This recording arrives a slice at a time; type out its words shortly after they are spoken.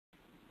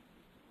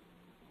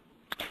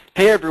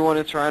Hey everyone,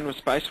 it's Ryan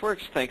with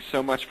Spiceworks. Thanks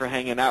so much for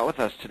hanging out with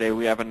us today.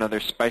 We have another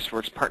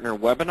Spiceworks partner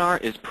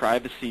webinar, Is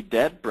Privacy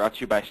Dead?, brought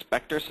to you by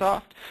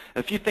SpectreSoft.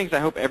 A few things I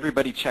hope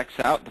everybody checks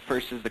out. The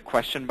first is the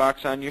question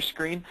box on your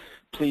screen.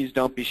 Please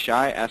don't be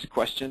shy, ask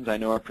questions. I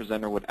know our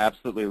presenter would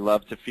absolutely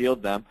love to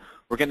field them.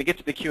 We're going to get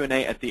to the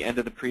Q&A at the end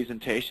of the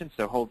presentation,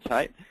 so hold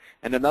tight.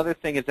 And another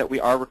thing is that we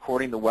are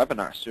recording the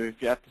webinar, so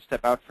if you have to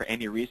step out for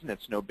any reason,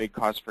 it's no big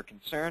cause for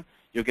concern.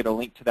 You'll get a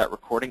link to that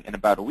recording in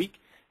about a week.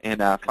 And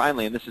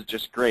finally, and this is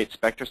just great,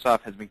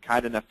 SpectreSoft has been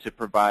kind enough to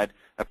provide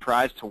a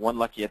prize to one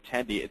lucky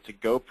attendee. It's a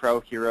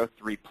GoPro Hero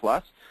 3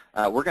 Plus.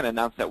 We're going to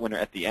announce that winner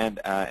at the end,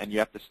 and you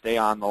have to stay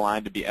on the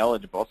line to be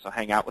eligible, so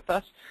hang out with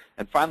us.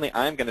 And finally,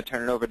 I'm going to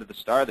turn it over to the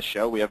star of the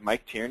show. We have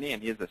Mike Tierney,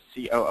 and he is the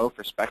COO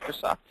for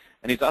SpectreSoft.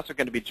 And he's also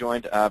going to be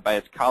joined by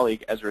his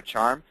colleague, Ezra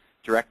Charm,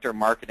 Director of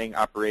Marketing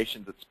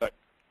Operations at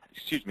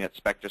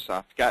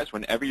SpectreSoft. Guys,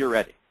 whenever you're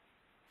ready.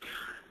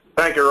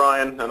 Thank you,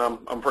 Ryan, and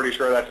I'm pretty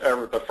sure that's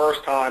the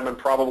first time and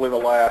probably the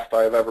last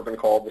I've ever been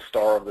called the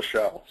star of the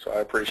show, so I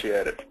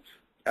appreciate it.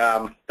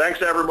 Thanks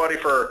to everybody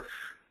for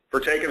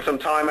taking some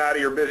time out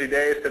of your busy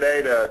days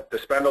today to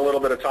spend a little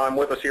bit of time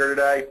with us here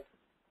today.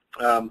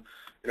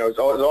 It's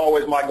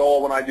always my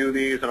goal when I do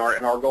these, and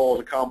our goal as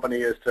a company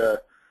is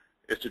to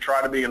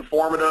try to be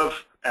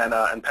informative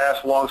and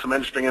pass along some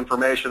interesting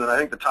information. And I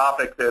think the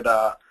topic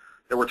that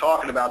we're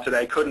talking about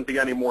today couldn't be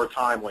any more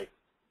timely.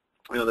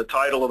 The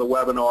title of the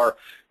webinar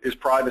is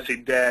Privacy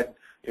Dead?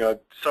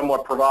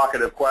 Somewhat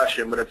provocative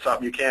question, but it's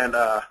something you can't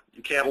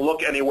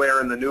look anywhere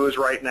in the news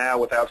right now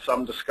without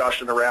some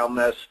discussion around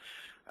this.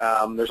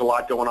 There's a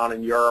lot going on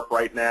in Europe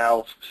right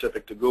now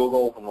specific to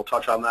Google, and we'll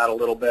touch on that a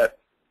little bit.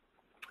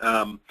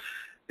 And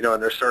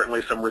there's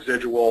certainly some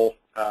residual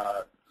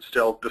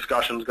still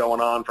discussions going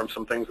on from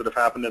some things that have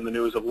happened in the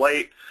news of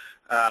late.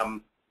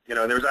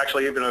 There's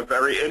actually even a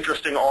very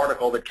interesting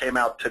article that came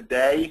out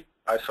today.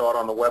 I saw it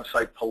on the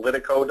website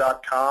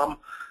Politico.com.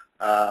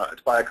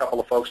 It's by a couple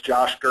of folks,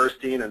 Josh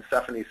Gerstein and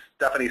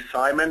Stephanie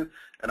Simon,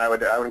 and I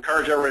would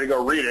encourage everybody to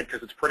go read it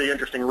because it's a pretty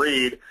interesting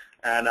read.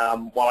 And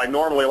while I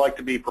normally like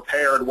to be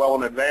prepared well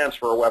in advance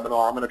for a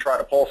webinar, I'm going to try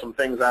to pull some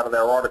things out of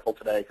their article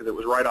today because it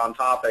was right on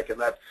topic, and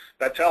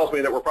that tells me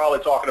that we're probably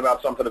talking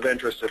about something of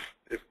interest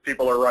if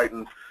people are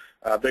writing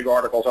big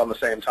articles on the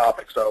same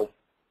topic. So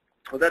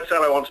with that said,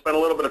 I want to spend a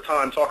little bit of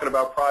time talking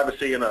about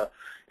privacy in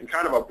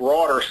kind of a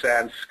broader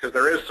sense because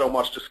there is so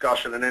much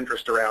discussion and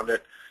interest around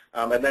it,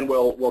 and then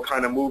we'll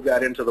kind of move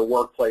that into the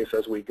workplace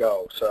as we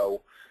go. So,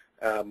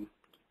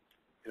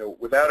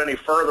 without any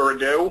further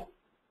ado,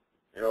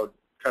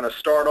 kind of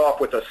start off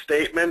with a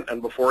statement,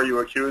 and before you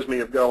accuse me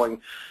of going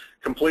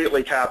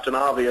completely Captain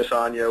Obvious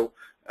on you,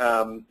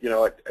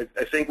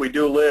 I think we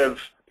do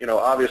live,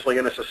 obviously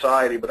in a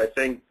society, but I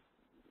think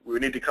we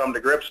need to come to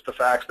grips with the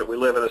facts that we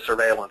live in a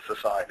surveillance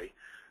society.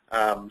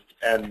 And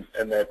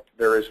that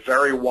there is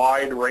very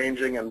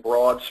wide-ranging and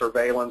broad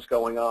surveillance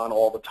going on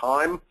all the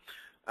time.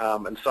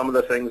 And some of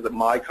the things that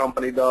my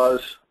company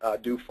does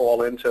do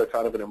fall into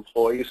kind of an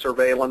employee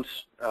surveillance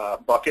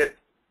bucket.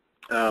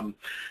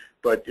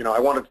 But I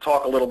wanted to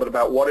talk a little bit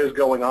about what is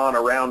going on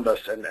around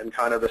us and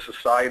kind of the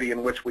society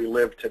in which we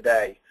live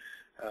today.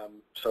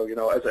 So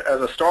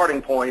as a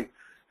starting point,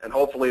 and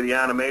hopefully the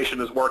animation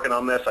is working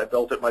on this. I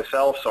built it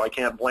myself, so I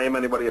can't blame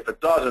anybody if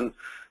it doesn't.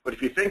 But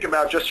if you think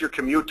about just your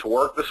commute to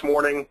work this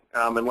morning,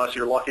 unless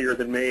you're luckier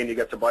than me and you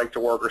get to bike to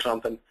work or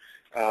something,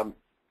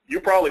 you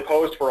probably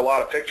posed for a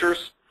lot of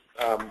pictures,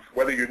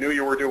 whether you knew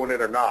you were doing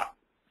it or not,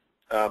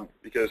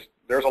 because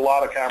there's a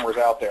lot of cameras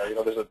out there.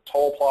 There's a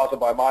toll plaza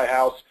by my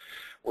house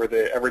where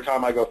every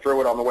time I go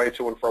through it on the way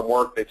to and from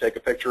work, they take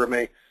a picture of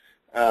me.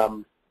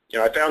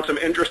 I found some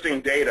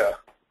interesting data.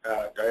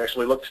 I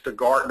actually looked to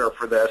Gartner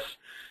for this,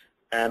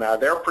 and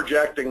they're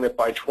projecting that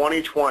by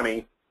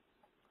 2020,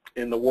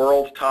 in the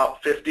world's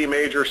top 50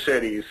 major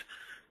cities,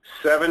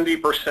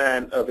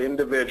 70% of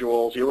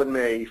individuals, you and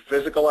me,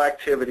 physical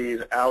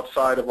activities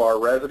outside of our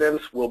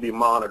residence will be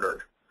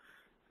monitored.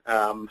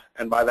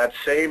 And by that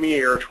same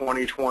year,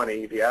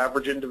 2020, the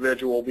average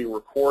individual will be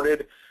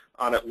recorded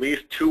on at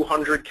least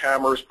 200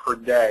 cameras per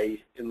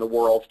day in the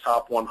world's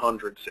top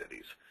 100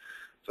 cities.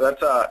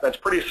 So that's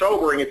pretty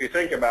sobering if you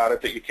think about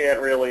it, that you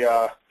can't really,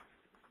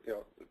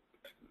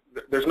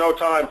 there's no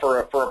time for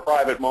a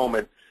private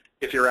moment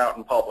if you're out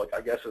in public,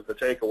 I guess, is the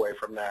takeaway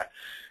from that.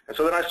 And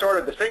so then I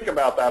started to think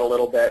about that a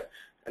little bit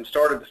and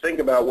started to think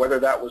about whether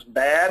that was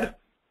bad.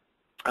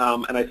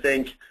 And I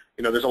think,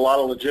 there's a lot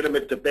of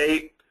legitimate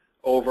debate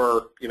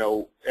over,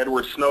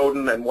 Edward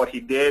Snowden and what he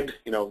did,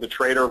 the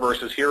traitor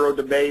versus hero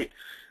debate.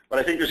 But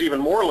I think there's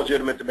even more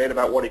legitimate debate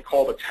about what he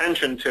called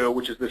attention to,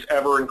 which is this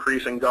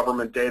ever-increasing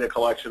government data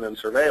collection and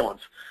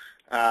surveillance.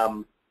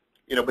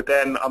 But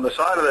then on the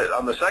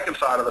second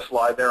side of the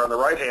slide there, on the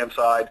right-hand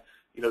side,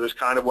 there's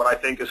kind of what I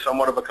think is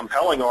somewhat of a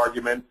compelling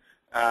argument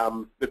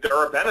that there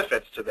are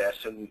benefits to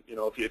this. And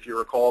if you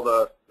recall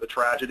the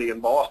tragedy in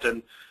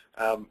Boston,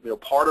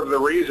 part of the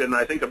reason,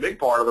 I think a big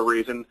part of the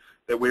reason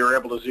that we were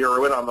able to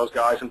zero in on those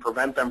guys and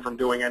prevent them from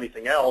doing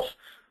anything else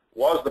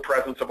was the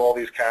presence of all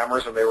these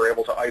cameras, and they were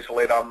able to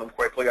isolate on them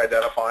quickly,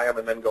 identify them,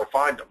 and then go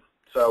find them.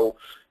 So,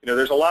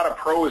 there's a lot of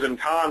pros and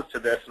cons to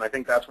this, and I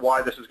think that's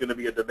why this is going to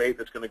be a debate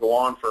that's going to go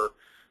on for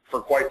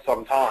quite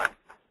some time.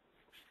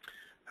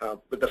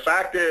 But the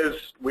fact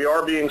is, we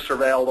are being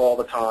surveilled all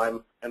the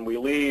time, and we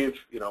leave,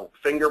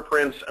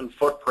 fingerprints and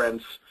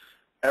footprints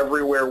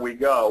everywhere we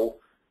go,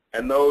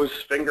 and those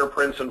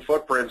fingerprints and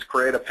footprints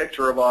create a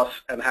picture of us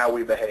and how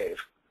we behave,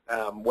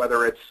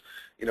 whether it's,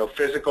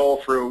 physical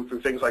through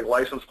things like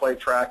license plate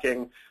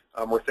tracking,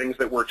 or things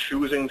that we're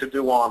choosing to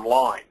do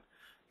online.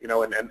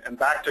 And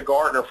back to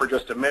Gartner for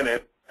just a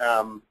minute,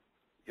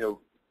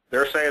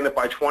 they're saying that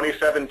by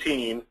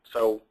 2017,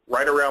 so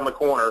right around the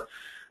corner,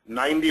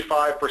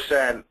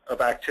 95% of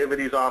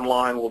activities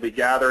online will be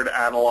gathered,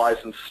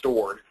 analyzed, and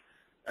stored.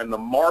 And the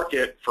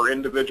market for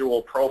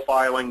individual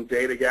profiling,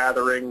 data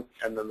gathering,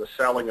 and then the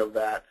selling of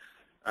that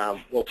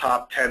will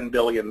top $10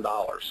 billion.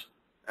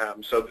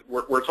 So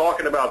we're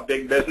talking about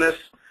big business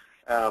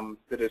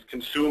that is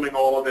consuming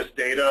all of this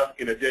data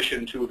in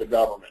addition to the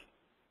government.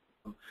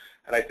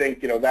 And I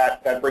think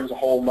that brings a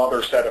whole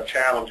other set of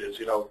challenges.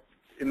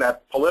 In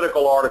that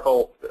Politico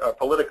article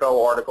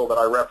that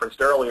I referenced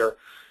earlier,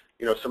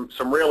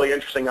 some really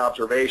interesting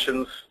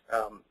observations.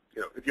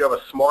 If you have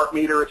a smart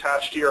meter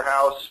attached to your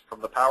house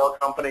from the power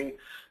company,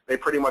 they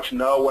pretty much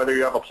know whether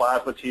you have a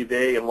plasma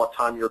TV and what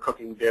time you're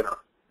cooking dinner.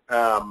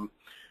 And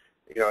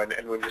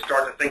when you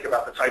start to think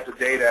about the types of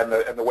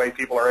data and the way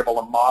people are able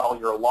to model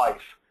your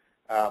life,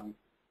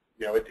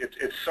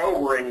 it's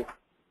sobering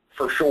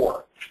for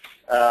sure.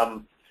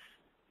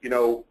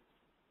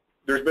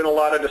 There's been a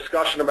lot of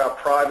discussion about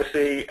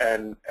privacy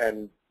and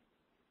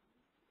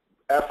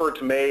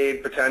efforts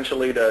made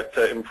potentially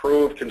to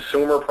improve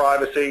consumer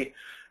privacy,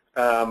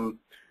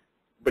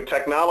 but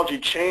technology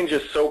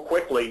changes so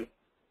quickly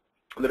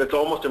that it's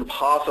almost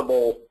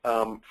impossible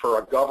for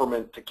a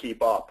government to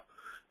keep up.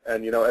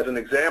 And as an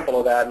example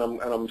of that,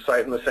 and I'm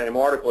citing the same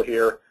article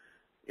here,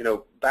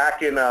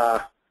 back in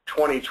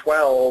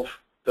 2012,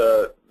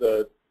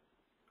 the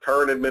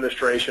current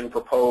administration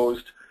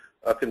proposed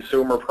a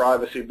Consumer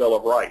Privacy Bill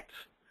of Rights.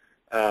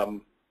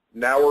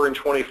 Now we're in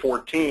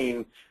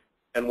 2014,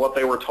 and what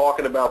they were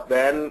talking about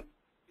then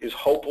is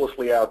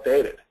hopelessly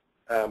outdated.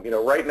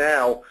 Right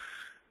now,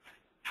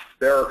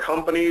 there are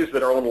companies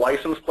that own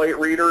license plate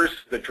readers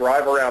that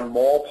drive around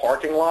mall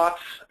parking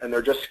lots, and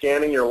they're just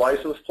scanning your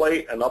license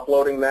plate and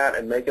uploading that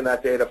and making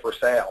that data for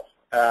sale.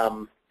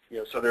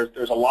 So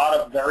there's a lot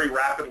of very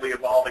rapidly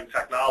evolving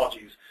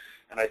technologies,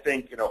 and I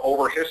think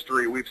over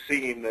history we've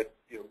seen that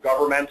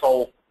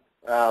governmental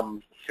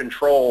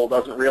control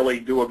doesn't really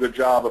do a good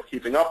job of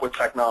keeping up with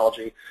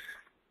technology.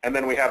 And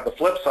then we have the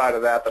flip side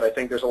of that I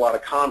think there's a lot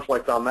of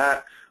conflict on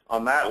that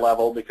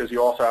level, because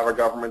you also have a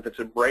government that's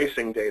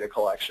embracing data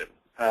collection.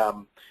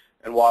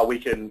 And while we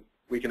can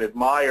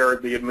admire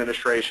the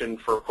administration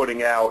for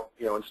putting out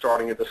and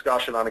starting a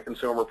discussion on a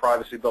Consumer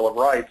Privacy Bill of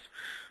Rights,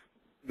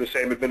 the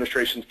same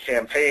administration's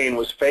campaign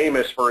was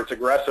famous for its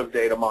aggressive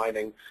data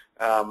mining,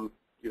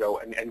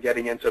 and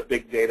getting into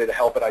big data to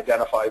help it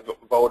identify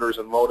voters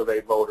and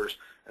motivate voters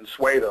and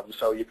sway them.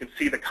 So you can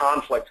see the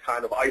conflict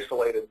kind of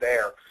isolated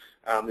there.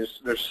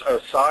 There's a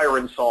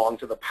siren song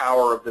to the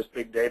power of this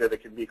big data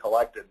that can be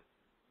collected.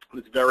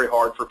 It's very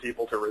hard for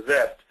people to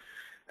resist.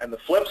 And the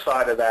flip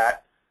side of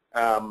that,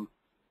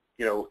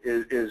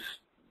 is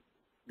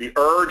the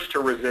urge to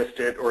resist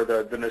it, or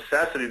the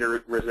necessity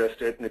to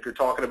resist it. And if you're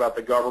talking about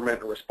the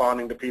government and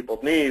responding to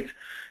people's needs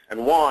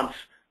and wants,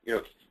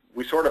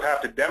 we sort of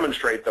have to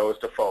demonstrate those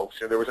to folks.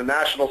 There was a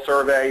national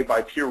survey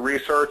by Pew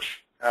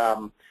Research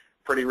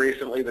pretty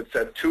recently that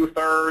said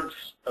 2/3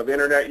 of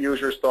Internet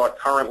users thought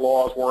current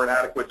laws weren't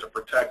adequate to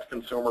protect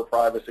consumer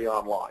privacy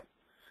online.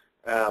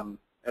 And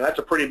that's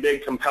a pretty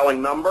big,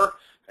 compelling number,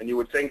 and you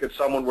would think that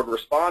someone would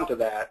respond to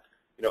that.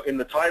 In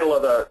the title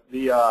of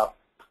the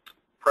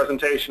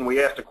presentation,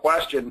 we asked a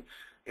question,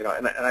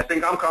 and I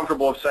think I'm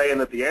comfortable of saying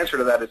that the answer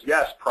to that is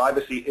yes,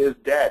 privacy is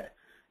dead.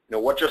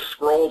 What just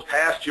scrolled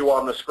past you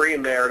on the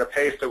screen there at a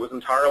pace that was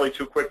entirely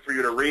too quick for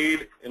you to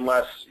read,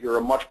 unless you're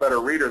a much better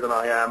reader than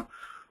I am,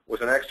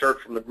 was an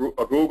excerpt from a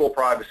Google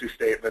privacy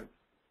statement.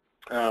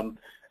 And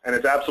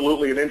it's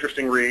absolutely an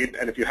interesting read,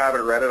 and if you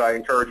haven't read it, I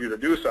encourage you to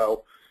do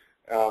so.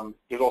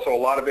 There's also a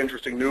lot of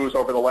interesting news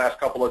over the last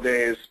couple of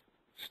days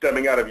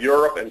stemming out of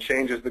Europe and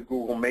changes that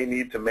Google may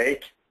need to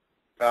make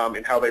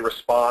in how they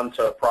respond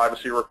to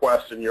privacy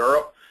requests in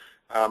Europe.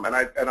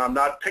 And I'm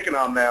not picking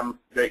on them.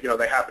 They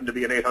happen to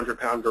be an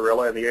 800-pound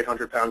gorilla, and the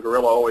 800-pound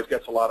gorilla always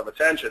gets a lot of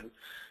attention.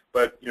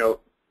 But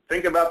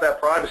think about that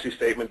privacy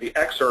statement, the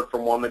excerpt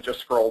from one that just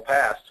scrolled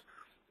past.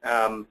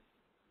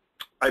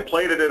 I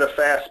played it at a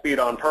fast speed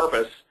on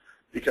purpose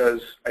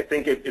because I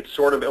think it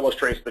sort of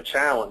illustrates the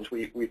challenge.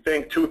 We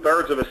think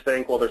 2/3 of us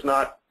think, well, there's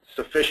not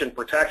sufficient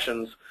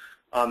protections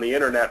on the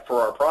Internet for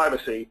our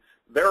privacy.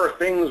 There are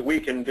things we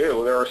can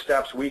do. There are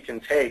steps we can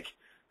take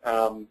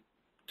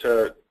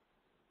to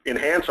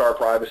enhance our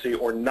privacy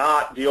or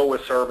not deal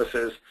with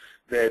services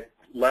that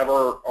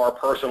lever our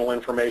personal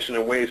information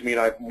in ways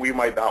we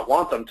might not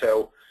want them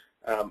to.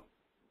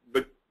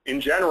 But in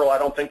general, I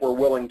don't think we're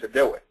willing to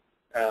do it.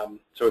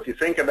 So if you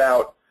think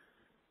about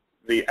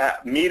the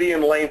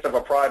median length of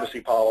a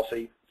privacy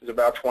policy is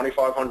about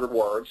 2,500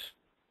 words.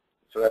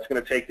 So that's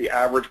going to take the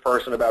average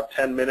person about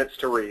 10 minutes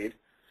to read.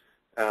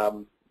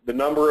 The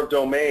number of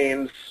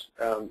domains,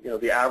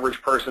 the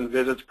average person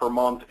visits per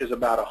month is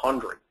about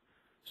 100.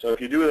 So if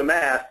you do the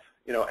math,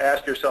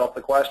 ask yourself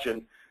the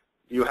question,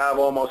 you have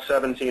almost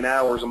 17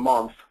 hours a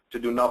month to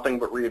do nothing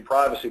but read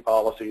privacy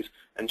policies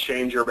and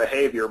change your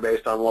behavior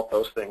based on what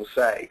those things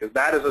say. Because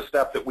that is a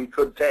step that we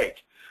could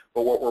take.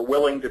 But what we're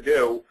willing to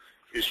do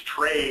is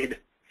trade,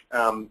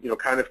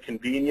 kind of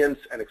convenience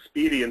and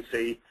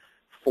expediency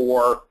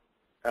for,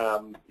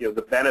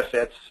 the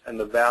benefits and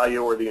the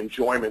value or the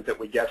enjoyment that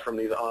we get from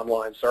these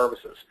online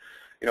services.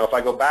 If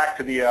I go back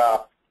to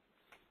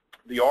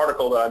the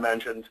article that I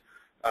mentioned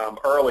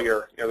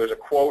earlier, there's a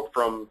quote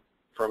from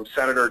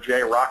Senator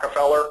Jay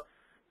Rockefeller,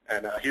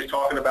 and he's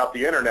talking about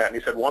the internet, and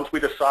he said, once we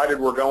decided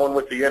we're going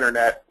with the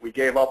internet, we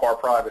gave up our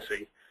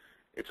privacy.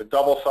 It's a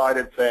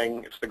double-sided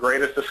thing. It's the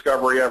greatest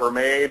discovery ever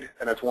made,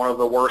 and it's one of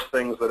the worst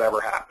things that ever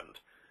happened.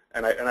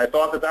 And I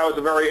thought that was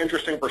a very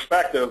interesting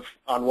perspective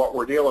on what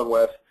we're dealing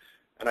with.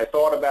 And I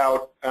thought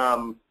about,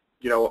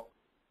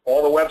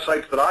 all the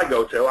websites that I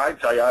go to. I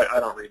tell you, I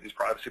don't read these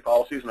privacy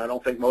policies, and I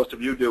don't think most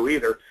of you do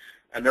either.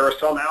 And there are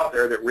some out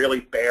there that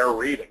really bear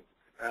reading.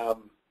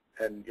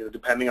 And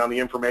depending on the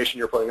information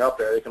you're putting up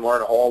there, they can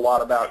learn a whole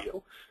lot about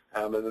you.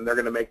 And then they're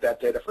going to make that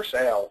data for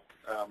sale,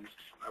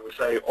 I would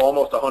say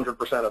almost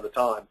 100% of the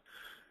time.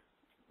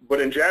 But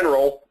in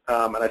general,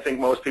 and I think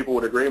most people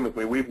would agree with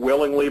me, we've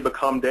willingly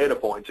become data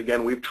points.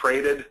 Again, we've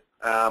traded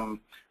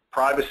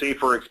privacy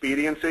for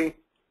expediency,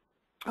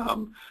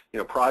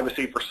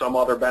 privacy for some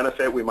other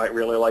benefit. We might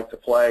really like to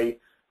play.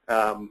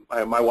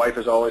 My wife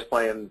is always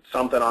playing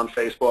something on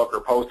Facebook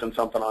or posting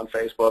something on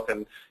Facebook,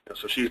 and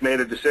so she's made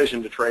a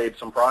decision to trade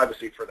some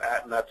privacy for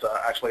that, and that's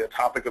actually a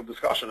topic of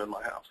discussion in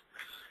my house.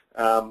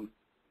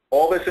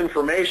 All this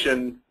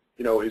information,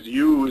 is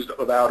used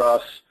about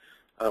us,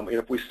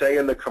 if we stay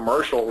in the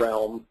commercial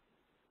realm,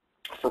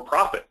 for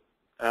profit.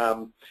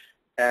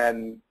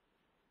 And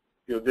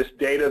this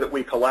data that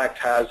we collect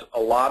has a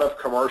lot of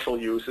commercial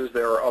uses.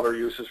 There are other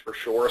uses for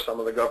sure, some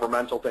of the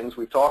governmental things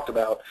we've talked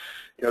about.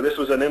 This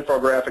was an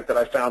infographic that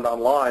I found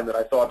online that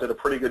I thought did a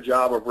pretty good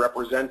job of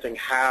representing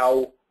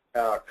how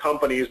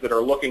companies that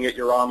are looking at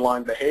your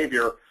online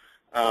behavior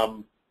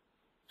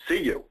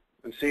see you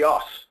and see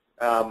us.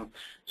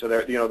 So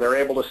they're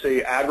able to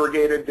see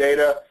aggregated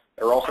data.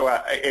 They're also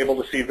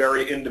able to see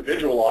very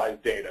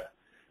individualized data.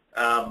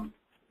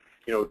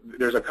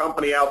 There's a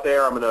company out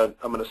there. I'm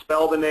gonna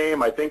spell the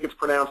name. I think it's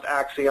pronounced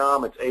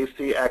Axiom. It's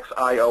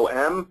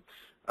A-C-X-I-O-M.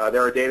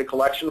 They're a data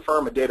collection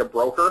firm, a data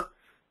broker,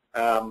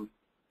 and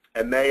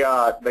they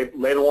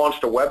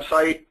launched a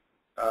website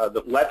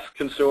that lets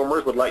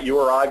consumers, would let you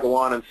or I go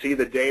on and see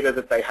the data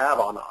that they have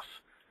on us.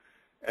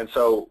 And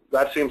so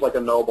that seems like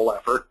a noble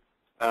effort.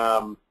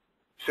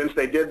 Since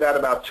they did that,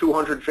 about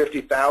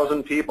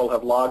 250,000 people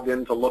have logged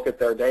in to look at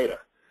their data.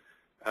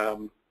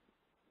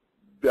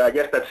 I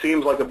guess that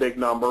seems like a big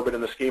number, but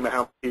in the scheme of how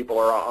many people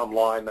are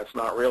online, that's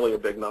not really a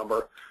big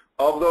number.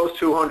 Of those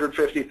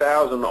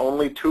 250,000,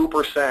 only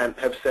 2%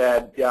 have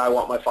said, yeah, I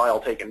want my file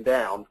taken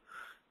down.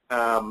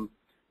 And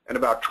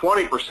about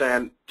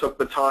 20% took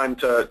the time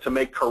to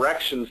make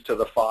corrections to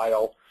the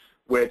file,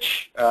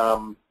 which,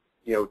 to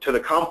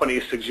the company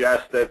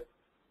suggests that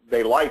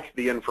they like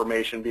the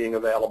information being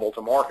available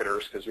to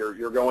marketers because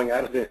you're going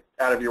out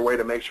of your way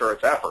to make sure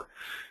it's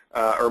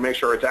or make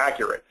sure it's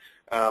accurate.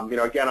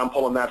 Again, I'm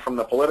pulling that from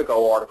the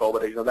Politico article,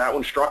 but that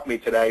one struck me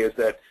today is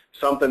that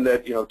something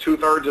that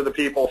 2/3 of the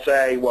people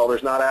say, well,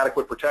 there's not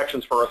adequate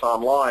protections for us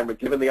online, but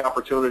given the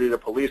opportunity to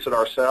police it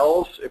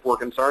ourselves, if we're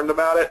concerned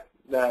about it,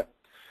 that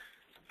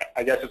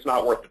I guess it's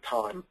not worth the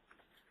time.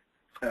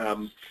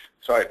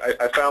 So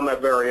I found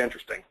that very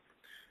interesting.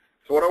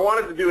 So what I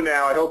wanted to do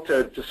now, I hope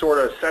to sort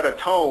of set a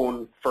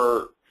tone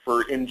for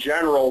in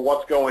general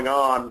what's going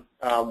on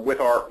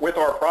with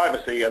our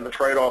privacy and the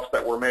trade-offs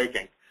that we're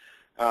making.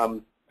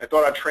 I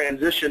thought I'd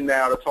transition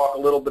now to talk a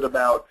little bit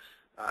about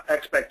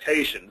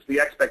expectations, the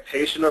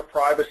expectation of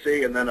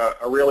privacy, and then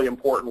a really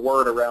important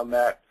word around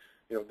that,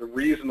 the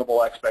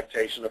reasonable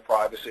expectation of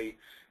privacy.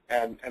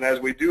 And as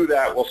we do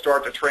that, we'll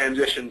start to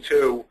transition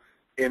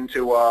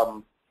into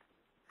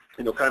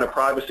kind of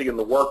privacy in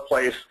the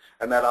workplace,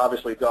 and that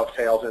obviously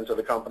dovetails into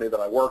the company that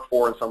I work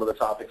for and some of the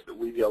topics that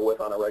we deal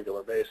with on a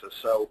regular basis.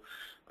 So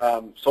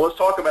let's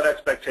talk about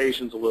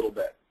expectations a little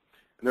bit.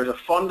 And there's a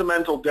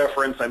fundamental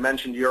difference, I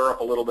mentioned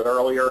Europe a little bit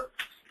earlier,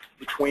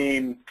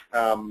 between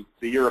the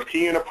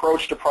European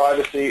approach to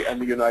privacy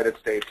and the United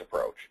States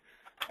approach.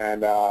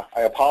 And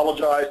I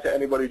apologize to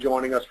anybody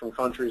joining us from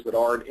countries that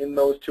aren't in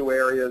those two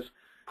areas.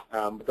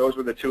 But those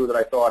were the two that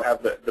I thought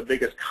have the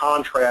biggest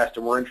contrast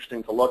and were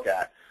interesting to look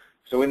at.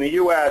 So in the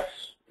U.S.,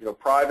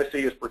 privacy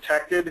is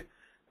protected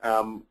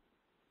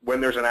when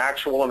there's an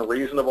actual and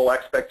reasonable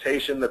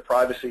expectation that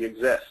privacy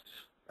exists.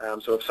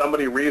 So if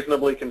somebody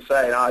reasonably can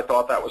say, I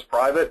thought that was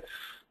private,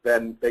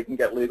 then they can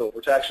get legal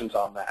protections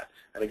on that.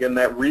 And again,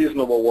 that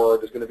reasonable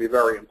word is going to be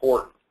very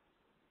important.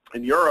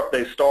 In Europe,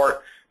 they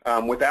start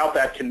without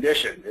that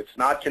condition. It's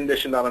not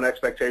conditioned on an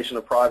expectation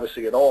of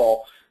privacy at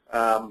all,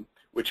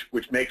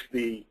 which makes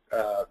the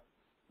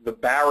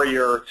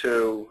barrier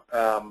to,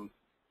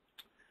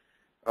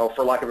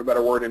 for lack of a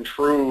better word,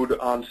 intrude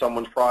on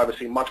someone's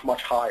privacy much,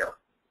 much higher.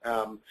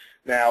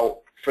 Now,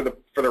 for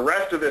the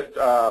rest of this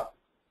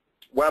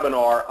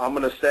webinar, I'm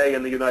going to stay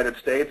in the United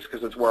States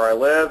because it's where I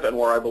live and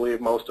where I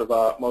believe most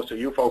of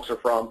you folks are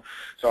from.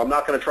 So I'm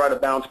not going to try to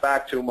bounce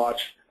back too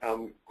much.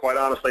 Quite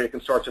honestly, it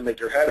can start to make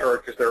your head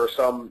hurt because there are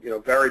some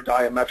very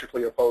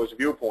diametrically opposed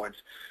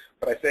viewpoints.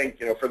 But I think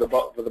for the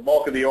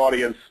bulk of the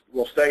audience,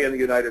 we'll stay in the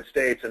United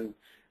States and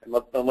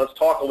let's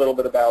talk a little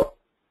bit about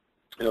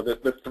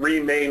the three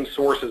main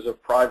sources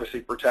of privacy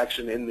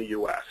protection in the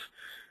U.S.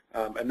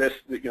 And this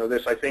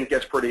I think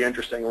gets pretty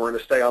interesting. We're going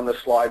to stay on this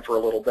slide for a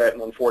little bit,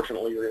 and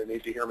unfortunately, you're going to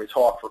need to hear me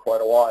talk for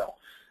quite a while.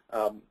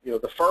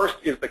 The first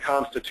is the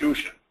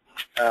Constitution,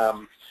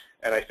 and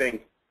I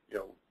think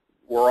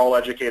we're all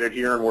educated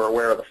here, and we're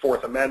aware of the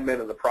Fourth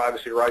Amendment and the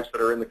privacy rights that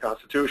are in the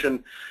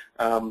Constitution.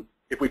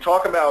 If we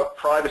talk about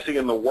privacy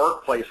in the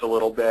workplace a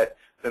little bit,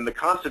 then the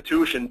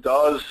Constitution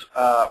does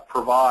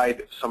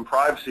provide some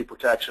privacy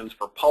protections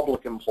for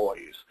public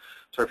employees.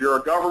 So if you're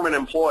a government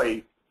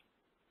employee,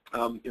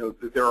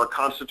 there are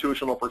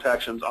constitutional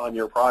protections on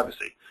your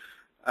privacy.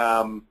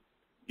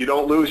 You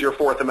don't lose your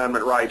Fourth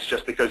Amendment rights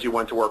just because you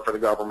went to work for the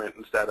government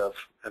instead of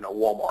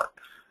Walmart.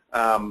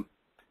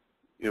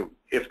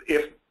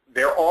 If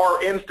there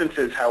are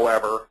instances,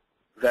 however,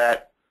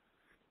 that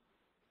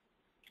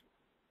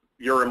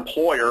your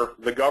employer,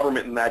 the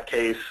government in that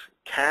case,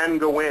 can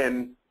go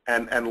in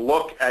and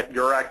look at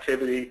your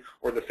activity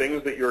or the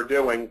things that you're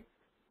doing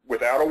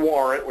without a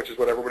warrant, which is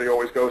what everybody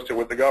always goes to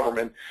with the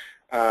government,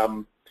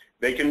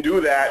 they can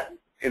do that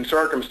in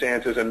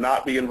circumstances and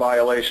not be in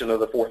violation of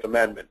the Fourth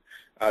Amendment.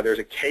 There's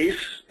a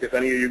case, if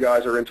any of you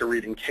guys are into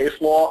reading case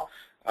law,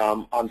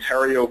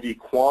 Ontario v.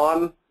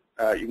 Kwan.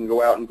 You can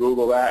go out and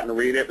Google that and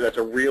read it. That's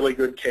a really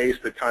good case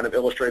that kind of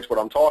illustrates what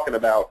I'm talking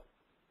about.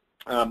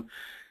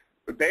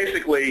 But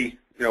basically,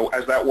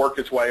 as that worked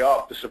its way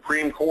up, the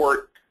Supreme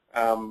Court,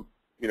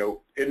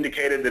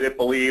 indicated that it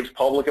believes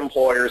public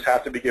employers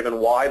have to be given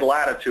wide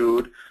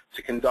latitude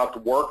to conduct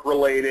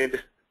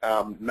work-related,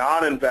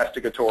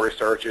 non-investigatory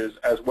searches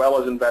as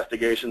well as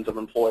investigations of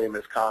employee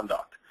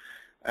misconduct.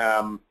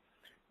 And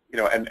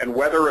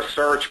whether a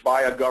search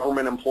by a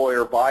government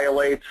employer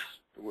violates,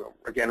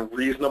 again,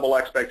 reasonable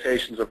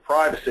expectations of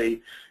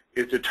privacy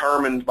is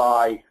determined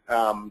by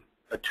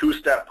a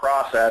two-step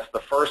process. The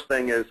first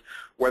thing is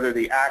whether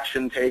the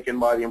action taken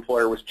by the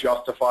employer was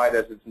justified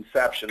at its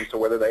inception, so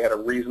whether they had a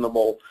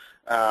reasonable,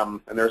 and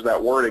there's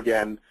that word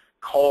again,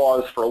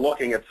 cause for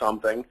looking at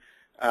something,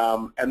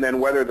 and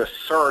then whether the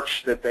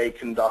search that they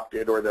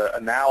conducted or the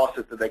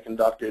analysis that they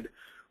conducted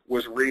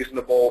was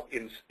reasonable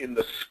in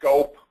the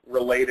scope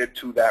related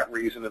to that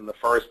reason in the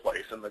first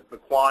place. And the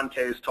Kwan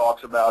case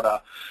talks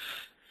about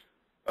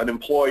an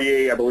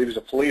employee, I believe he's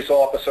a police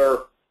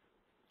officer,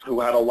 who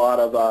had a lot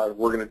of,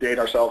 we're going to date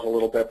ourselves a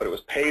little bit, but it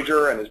was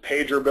pager, and his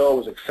pager bill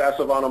was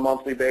excessive on a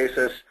monthly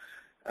basis.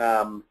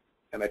 And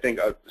I think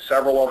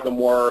several of them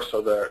were,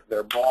 so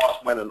their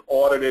boss went and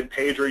audited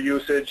pager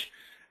usage,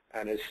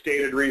 and his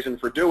stated reason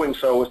for doing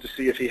so was to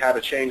see if he had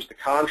to change the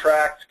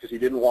contract because he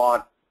didn't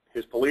want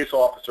his police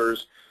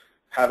officers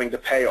having to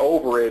pay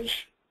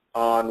overage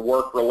on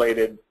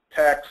work-related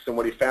texts. And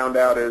what he found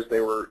out is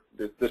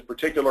this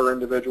particular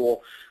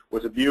individual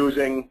was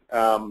abusing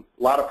a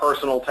lot of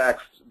personal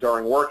texts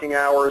during working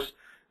hours,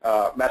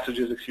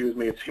 messages, excuse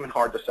me, it's even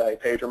hard to say,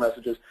 pager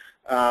messages.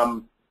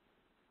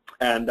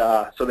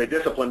 So they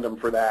disciplined him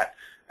for that.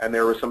 And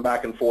there was some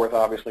back and forth,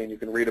 obviously, and you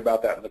can read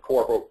about that in the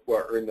court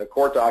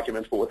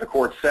documents. But what the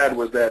court said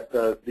was that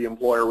the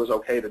employer was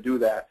okay to do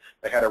that.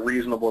 They had a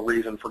reasonable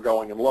reason for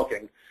going and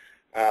looking.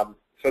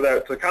 So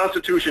the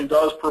Constitution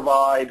does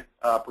provide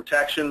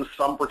protections,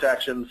 some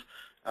protections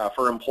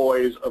for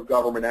employees of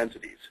government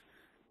entities.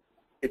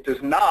 It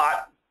does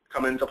not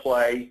come into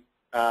play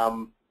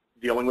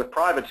dealing with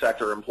private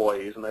sector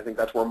employees, and I think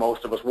that's where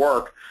most of us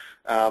work.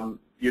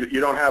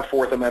 You don't have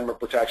Fourth Amendment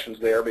protections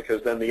there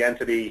because then the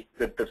entity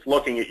that's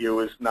looking at you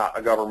is not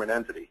a government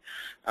entity.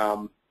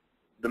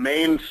 The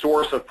main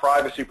source of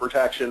privacy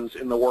protections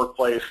in the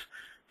workplace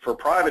for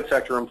private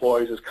sector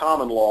employees is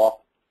common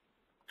law.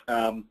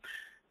 And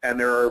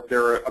there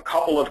are a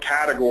couple of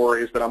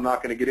categories that I'm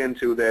not going to get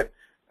into that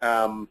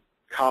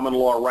common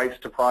law rights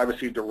to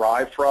privacy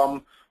derive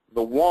from.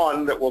 The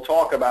one that we'll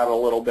talk about a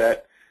little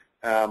bit,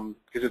 because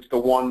it's the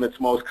one that's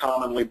most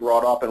commonly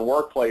brought up in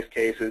workplace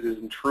cases, is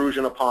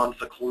intrusion upon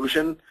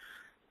seclusion.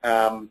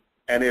 And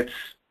it's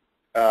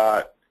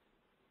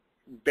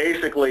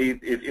basically,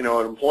 an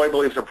employee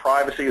believes their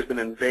privacy has been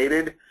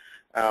invaded,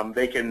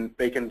 they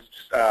can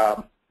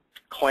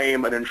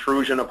claim an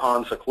intrusion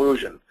upon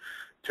seclusion.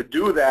 To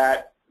do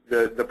that,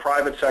 the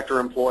private sector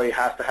employee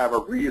has to have a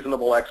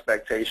reasonable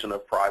expectation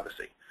of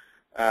privacy.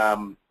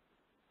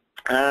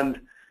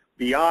 And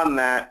Beyond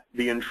that,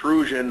 the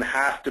intrusion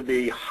has to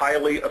be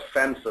highly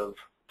offensive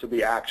to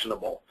be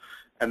actionable.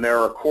 And there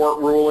are court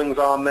rulings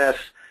on this.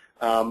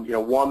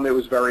 One that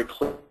was very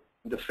clear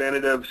and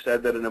definitive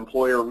said that an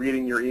employer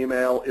reading your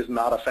email is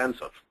not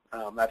offensive.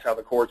 That's how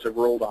the courts have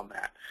ruled on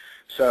that.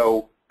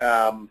 So,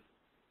 that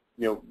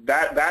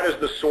is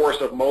the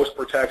source of most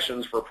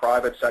protections for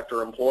private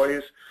sector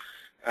employees.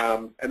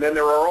 And then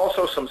there are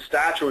also some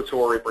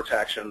statutory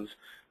protections,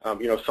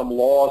 some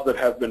laws that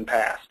have been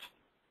passed.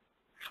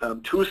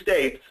 2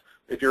 states,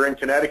 if you're in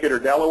Connecticut or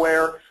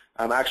Delaware,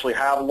 actually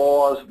have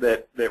laws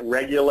that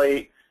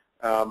regulate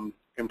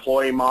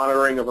employee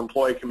monitoring of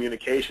employee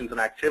communications and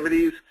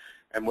activities.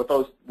 And what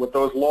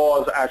those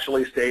laws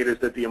actually state is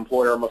that the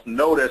employer must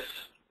notice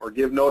or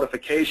give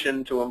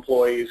notification to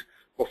employees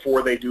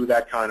before they do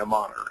that kind of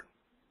monitoring.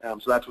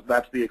 So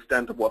that's the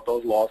extent of what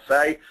those laws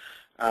say,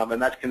 and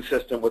that's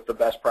consistent with the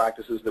best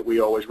practices that we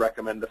always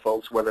recommend to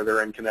folks, whether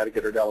they're in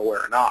Connecticut or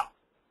Delaware or not.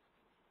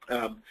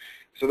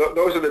 So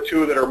those are the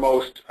 2 that are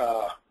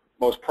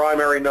most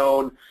primary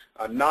known.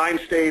 9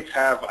 states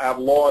have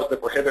laws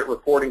that prohibit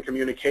recording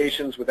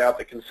communications without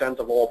the consent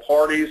of all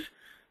parties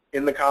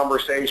in the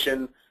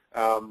conversation.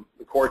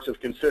 The courts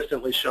have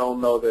consistently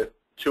shown, though, that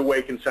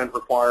 2-way consent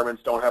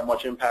requirements don't have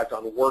much impact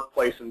on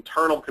workplace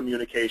internal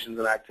communications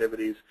and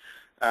activities,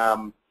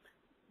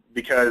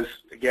 because,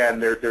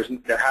 again, there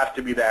has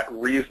to be that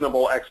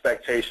reasonable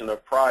expectation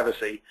of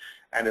privacy,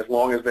 and as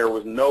long as there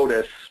was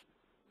notice,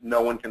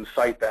 no one can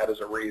cite that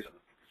as a reason,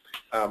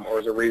 or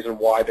as a reason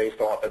why they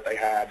thought that they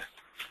had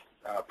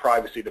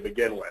privacy to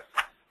begin with.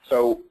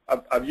 So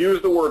I've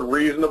used the word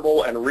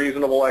reasonable and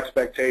reasonable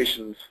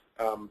expectations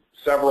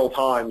several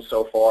times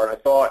so far, and I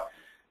thought,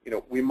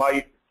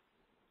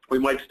 we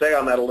might stay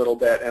on that a little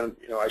bit. And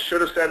I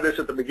should have said this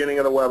at the beginning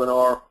of the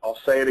webinar. I'll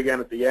say it again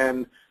at the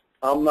end.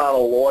 I'm not a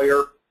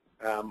lawyer.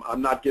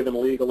 I'm not giving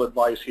legal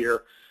advice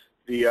here.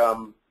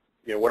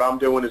 What I'm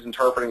doing is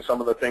interpreting some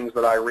of the things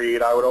that I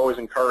read. I would always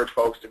encourage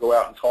folks to go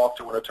out and talk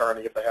to an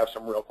attorney if they have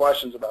some real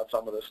questions about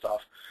some of this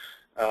stuff.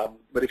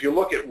 But if you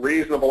look at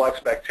reasonable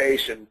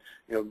expectation,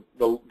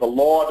 the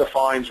law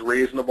defines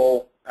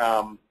reasonable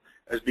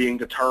as being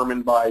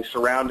determined by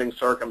surrounding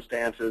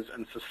circumstances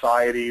and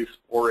societies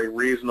or a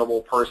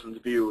reasonable person's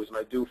views. And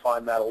I do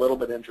find that a little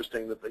bit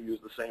interesting that they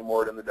use the same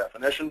word in the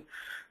definition.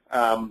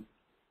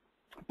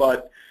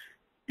 But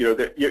you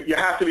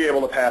have to be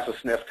able to pass a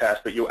sniff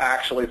test that you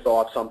actually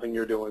thought something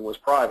you're doing was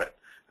private.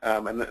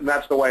 And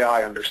that's the way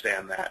I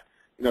understand that.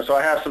 So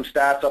I have some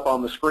stats up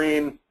on the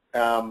screen.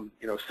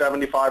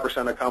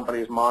 75% of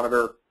companies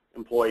monitor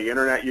employee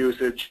internet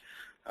usage.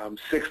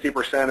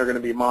 60% are going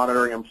to be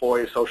monitoring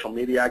employee social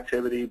media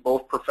activity,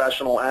 both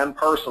professional and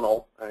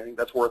personal. I think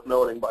that's worth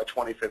noting by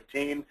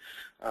 2015.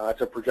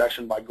 It's a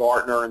projection by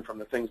Gartner, and from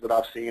the things that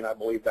I've seen, I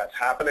believe that's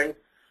happening.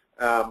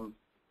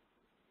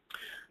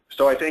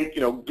 So I think,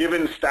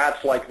 given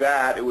stats like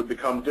that, it would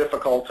become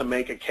difficult to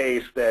make a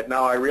case that,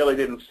 no, I really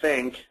didn't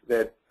think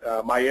that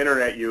my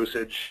internet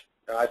usage,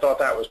 I thought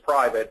that was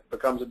private,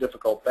 becomes a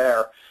difficult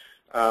burden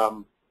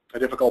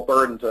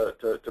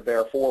to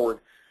bear forward.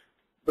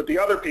 But the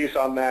other piece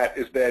on that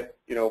is that,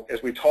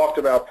 as we talked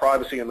about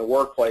privacy in the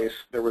workplace,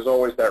 there was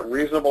always that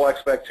reasonable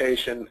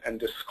expectation and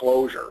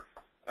disclosure,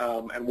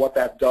 and what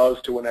that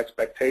does to an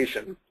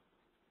expectation.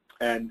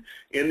 And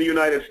in the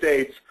United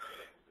States,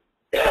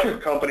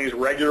 companies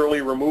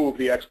regularly remove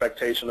the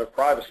expectation of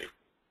privacy.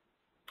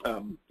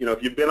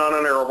 If you've been on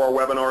any of our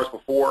webinars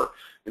before,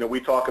 we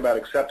talk about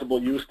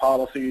acceptable use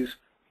policies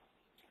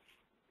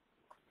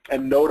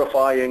and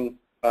notifying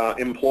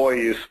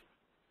employees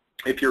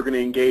if you're going to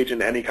engage in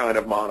any kind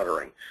of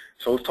monitoring.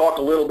 So let's talk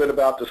a little bit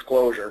about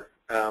disclosure,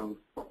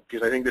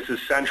 because I think this is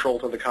central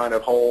to the kind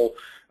of whole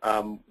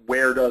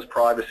where does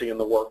privacy in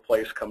the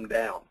workplace come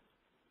down.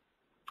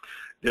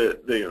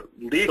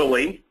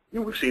 Legally,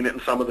 we've seen it in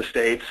some of the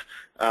states,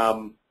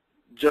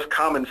 just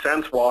common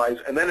sense wise,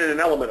 and then in an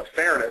element of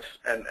fairness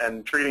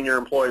and treating your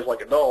employees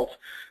like adults,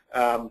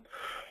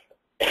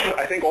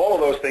 I think all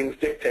of those things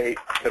dictate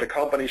that a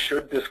company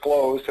should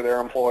disclose to their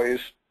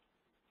employees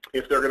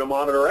if they're going to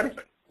monitor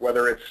anything,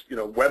 whether it's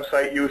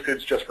website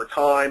usage just for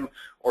time,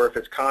 or if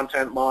it's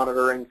content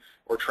monitoring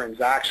or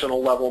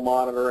transactional level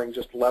monitoring,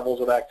 just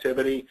levels of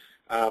activity.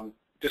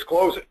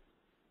 Disclose it.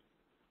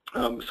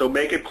 So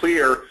make it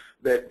clear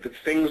that the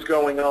things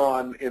going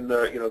on in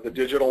the the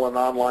digital and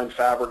online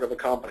fabric of the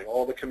company,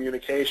 all the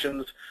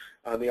communications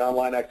on the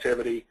online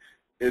activity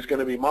is going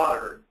to be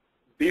monitored.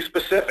 Be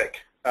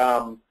specific.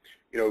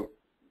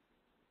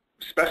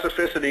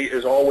 Specificity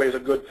is always a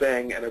good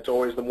thing, and it's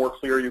always the more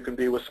clear you can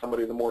be with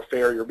somebody, the more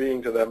fair you're being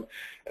to them.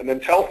 And then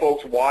tell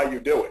folks why you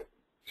do it.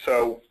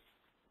 So,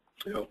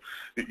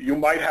 you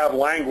might have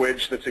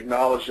language that's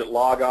acknowledged at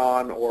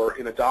logon or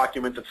in a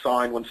document that's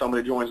signed when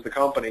somebody joins the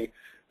company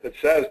that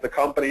says the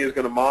company is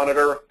going to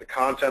monitor the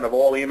content of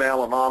all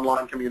email and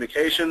online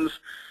communications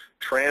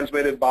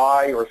transmitted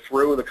by or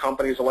through the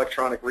company's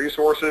electronic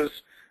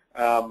resources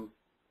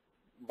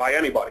by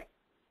anybody,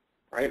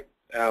 right?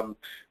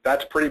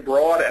 That's pretty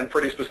broad and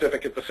pretty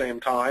specific at the same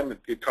time.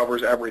 It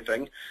covers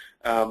everything.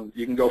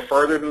 You can go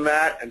further than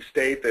that and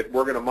state that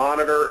we're going to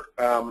monitor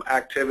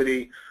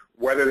activity,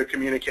 whether the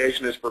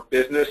communication is for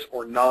business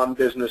or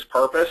non-business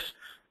purpose.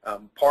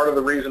 Part of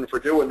the reason for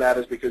doing that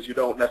is because you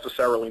don't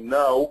necessarily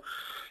know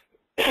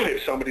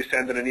if somebody's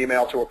sending an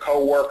email to a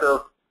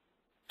coworker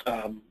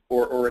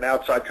or an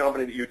outside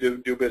company that you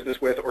do business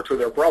with, or to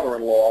their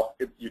brother-in-law.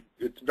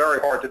 It's very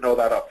hard to know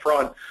that up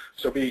front.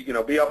 So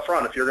be up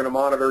front. If you're going to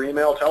monitor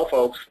email, tell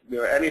folks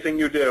anything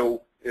you do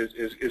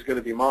is going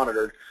to be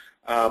monitored,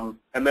 and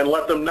then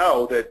let them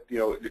know that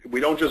we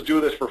don't just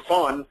do this for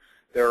fun.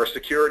 There are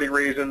security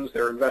reasons.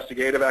 There are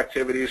investigative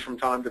activities from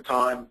time to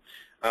time.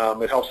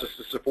 It helps us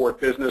to support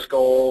business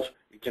goals.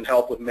 It can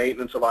help with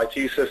maintenance of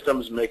IT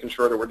systems, making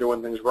sure that we're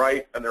doing things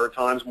right. And there are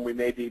times when we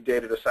may need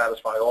data to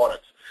satisfy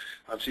audits.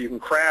 So you can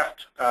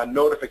craft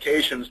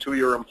notifications to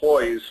your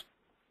employees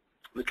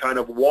that kind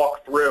of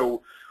walk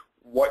through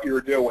what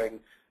you're doing.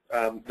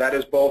 That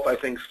is both, I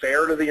think,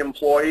 fair to the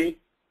employee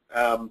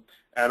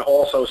and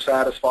also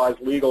satisfies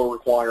legal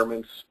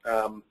requirements,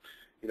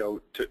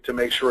 to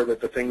make sure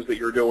that the things that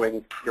you're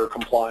doing, you're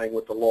complying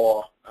with the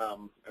law.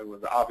 And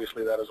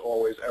obviously that is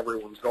always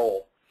everyone's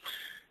goal.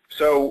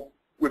 So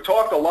we've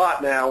talked a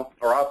lot now,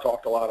 or I've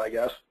talked a lot, I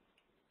guess,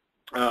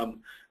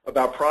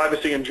 about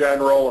privacy in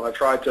general, and I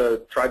tried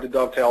to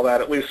dovetail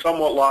that at least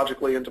somewhat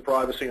logically into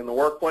privacy in the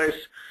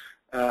workplace.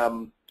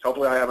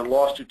 Hopefully I haven't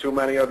lost too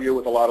many of you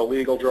with a lot of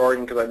legal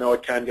jargon, because I know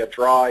it can get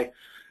dry.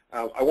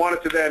 I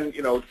wanted to then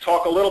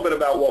talk a little bit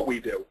about what we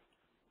do.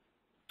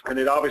 And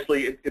it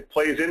obviously it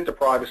plays into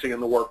privacy in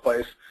the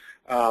workplace,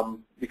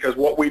 because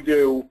what we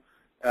do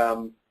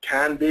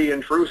can be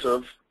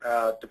intrusive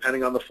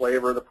depending on the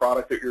flavor of the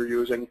product that you're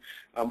using.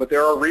 But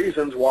there are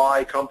reasons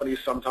why companies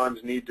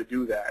sometimes need to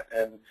do that.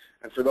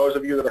 And for those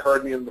of you that have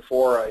heard me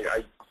before,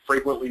 I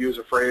frequently use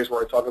a phrase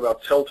where I talk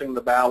about tilting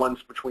the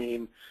balance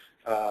between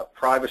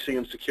privacy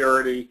and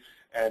security,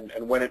 and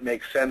when it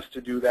makes sense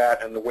to do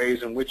that and the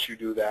ways in which you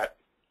do that.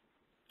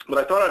 But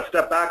I thought I'd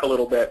step back a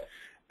little bit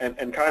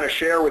and kind of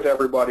share with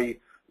everybody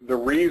the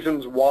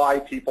reasons why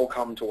people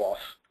come to us.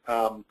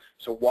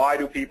 So why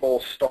do people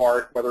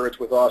start, whether it's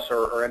with us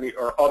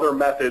or other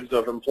methods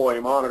of employee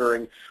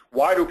monitoring?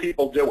 Why do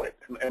people do it?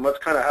 And let's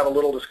kind of have a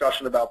little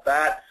discussion about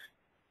that.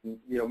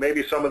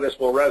 Maybe some of this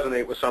will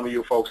resonate with some of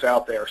you folks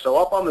out there. So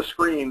up on the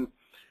screen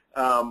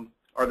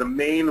are the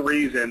main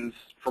reasons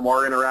from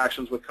our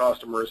interactions with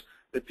customers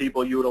that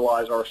people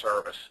utilize our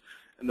service.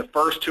 And the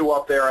first two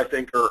up there, I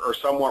think, are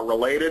somewhat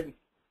related.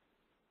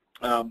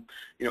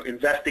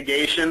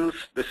 Investigations.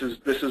 This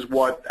is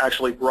what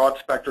actually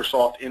brought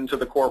SpecterSoft into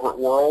the corporate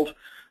world.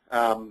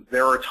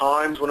 There are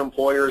times when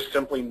employers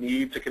simply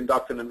need to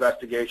conduct an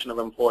investigation of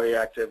employee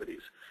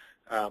activities.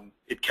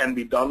 It can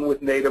be done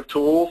with native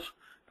tools.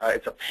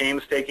 It's a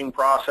painstaking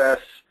process.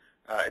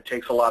 It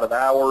takes a lot of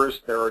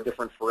hours. There are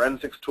different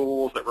forensics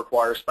tools that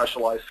require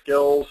specialized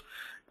skills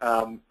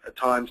at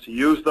times to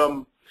use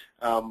them.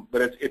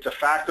 But it's a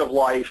fact of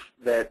life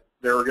that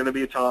there are going to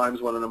be times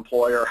when an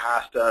employer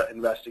has to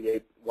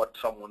investigate what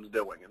someone's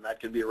doing, and that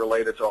can be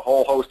related to a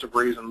whole host of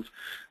reasons,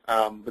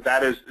 but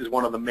that is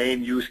one of the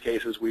main use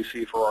cases we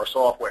see for our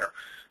software.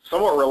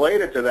 Somewhat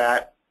related to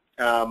that,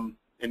 and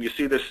you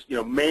see this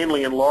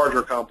mainly in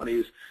larger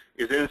companies,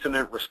 is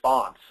incident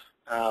response.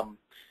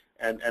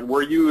 And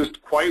we're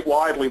used quite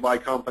widely by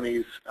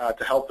companies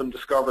to help them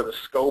discover the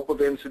scope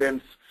of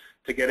incidents,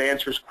 to get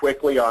answers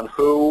quickly on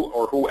who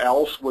or who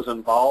else was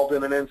involved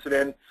in an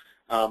incident,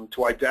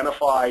 to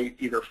identify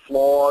either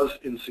flaws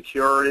in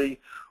security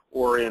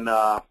or in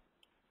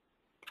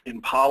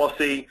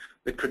policy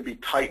that could be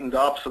tightened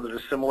up so that a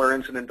similar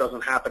incident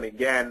doesn't happen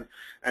again,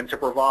 and to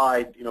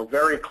provide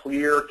very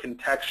clear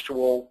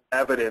contextual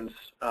evidence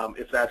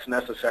if that's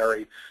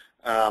necessary,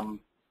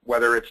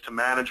 whether it's to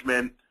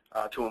management,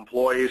 to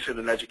employees in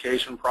an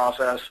education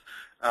process,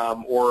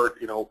 or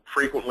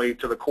frequently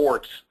to the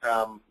courts,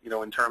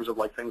 in terms of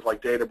things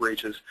like data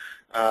breaches,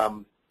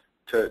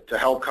 to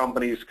help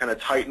companies kind of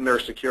tighten their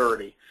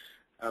security.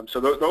 So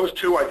those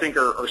two, I think,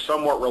 are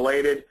somewhat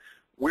related.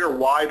 We're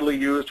widely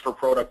used for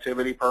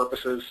productivity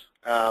purposes.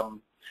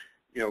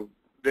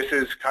 This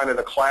is kind of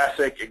the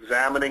classic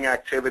examining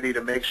activity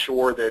to make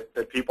sure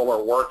that people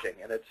are working,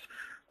 and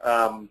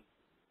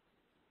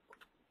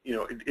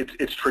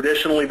it's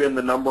traditionally been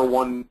the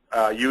 #1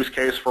 use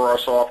case for our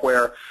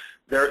software.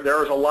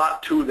 There is a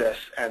lot to this,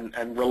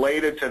 and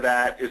related to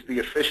that is the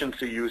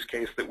efficiency use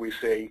case that we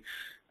see.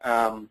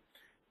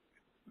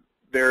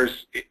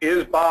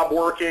 Is Bob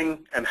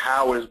working, and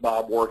how is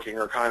Bob working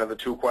are kind of the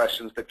two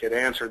questions that get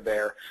answered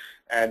there.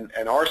 And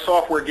our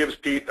software gives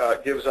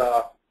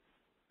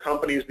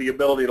companies the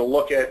ability to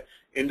look at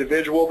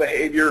individual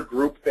behavior,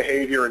 group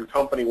behavior, and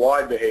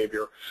company-wide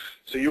behavior.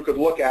 So you could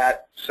look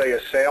at, say,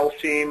 a sales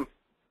team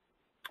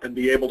and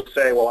be able to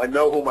say, well, I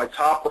know who my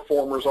top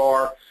performers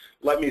are.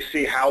 Let me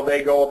see how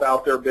they go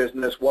about their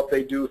business, what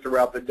they do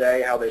throughout the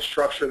day, how they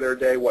structure their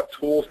day, what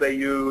tools they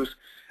use,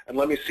 and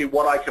let me see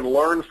what I can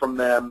learn from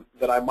them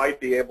that I might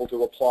be able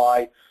to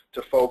apply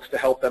to folks to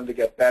help them to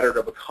get better,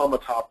 to become a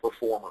top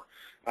performer.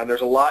 And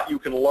there's a lot you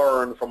can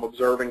learn from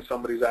observing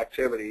somebody's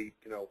activity.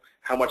 You know,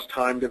 how much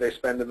time do they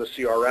spend in the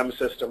CRM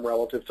system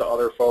relative to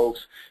other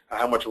folks?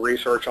 How much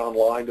research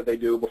online do they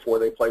do before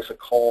they place a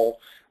call?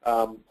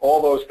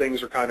 All those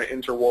things are kind of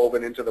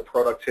interwoven into the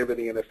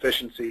productivity and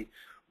efficiency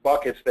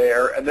buckets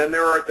there. And then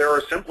there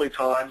are simply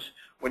times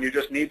when you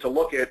just need to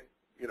look at,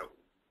 you know,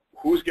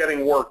 who's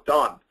getting work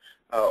done.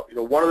 You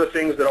know, one of the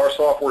things that our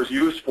software is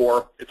used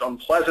for, it's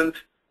unpleasant,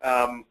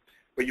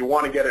 but you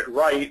want to get it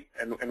right,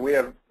 and we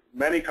have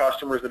many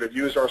customers that have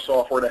used our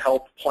software to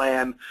help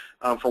plan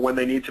for when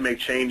they need to make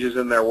changes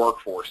in their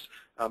workforce,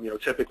 you know,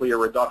 typically a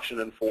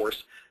reduction in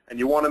force. And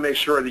you want to make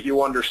sure that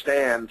you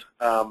understand,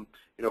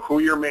 you know, who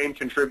your main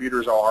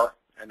contributors are,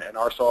 and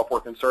our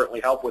software can certainly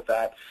help with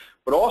that,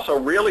 but also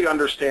really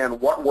understand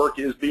what work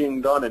is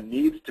being done and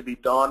needs to be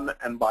done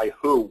and by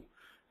who.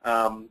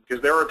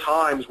 Because there are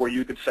times where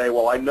you could say,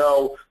 well, I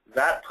know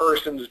that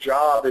person's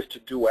job is to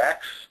do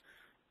X.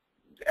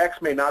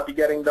 X may not be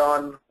getting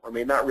done or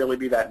may not really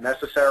be that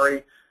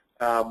necessary,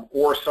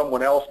 or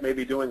someone else may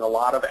be doing a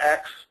lot of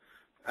X.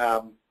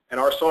 And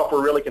our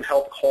software really can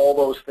help call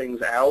those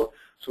things out.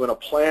 So in a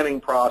planning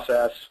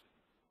process,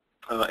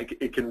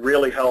 it can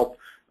really help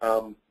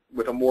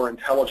with a more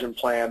intelligent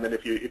plan than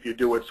if you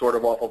do it sort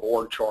of off of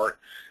org chart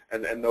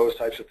and those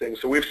types of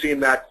things. So we've seen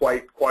that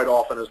quite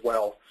often as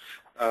well.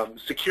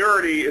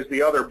 Security is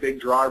the other big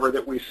driver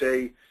that we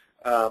see,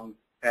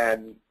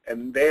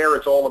 and there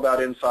it's all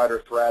about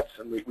insider threats,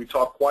 and we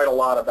talk quite a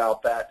lot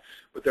about that.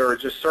 But there are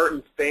just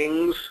certain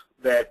things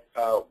that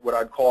what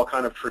I'd call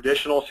kind of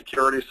traditional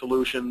security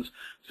solutions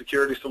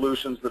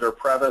that are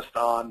premised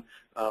on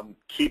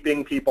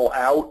keeping people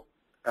out,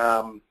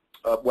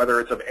 whether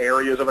it's of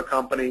areas of a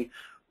company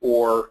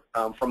or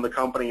from the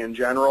company in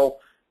general,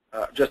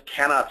 just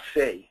cannot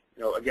see.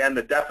 You know, again,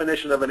 the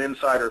definition of an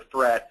insider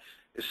threat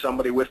is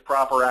somebody with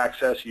proper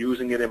access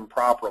using it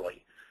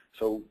improperly.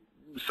 So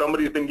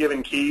somebody's been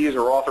given keys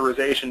or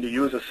authorization to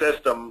use a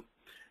system.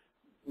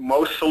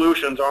 Most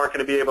solutions aren't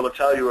going to be able to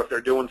tell you if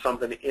they're doing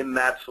something in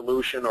that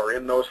solution or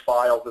in those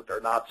files that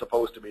they're not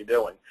supposed to be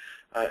doing.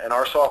 And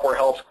our software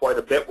helps quite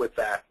a bit with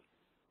that.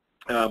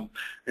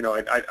 You know,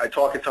 I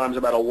talk at times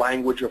about a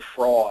language of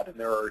fraud, and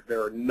there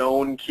are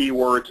known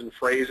keywords and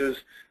phrases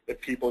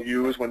that people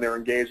use when they're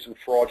engaged in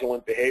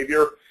fraudulent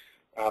behavior.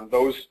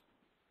 Those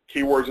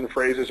keywords and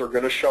phrases are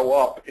going to show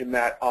up in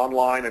that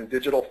online and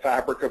digital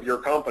fabric of your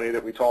company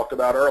that we talked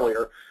about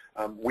earlier.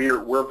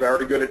 We're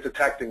very good at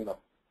detecting them.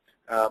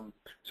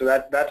 So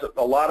that's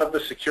a lot of the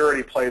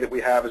security play that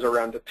we have is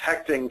around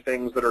detecting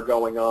things that are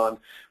going on.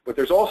 But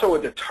there's also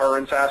a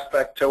deterrence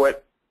aspect to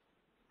it.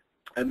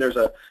 And there's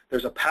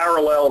a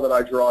parallel that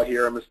I draw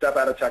here. I'm going to step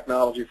out of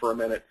technology for a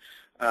minute.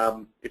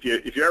 If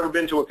you've ever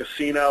been to a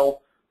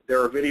casino,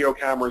 there are video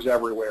cameras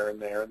everywhere in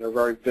there, and they're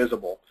very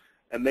visible.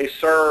 And they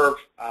serve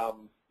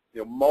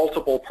you know,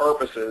 multiple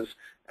purposes,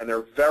 and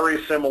they're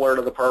very similar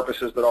to the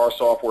purposes that our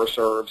software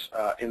serves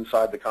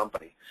inside the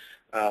company.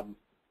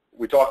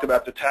 We talked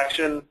about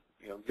detection.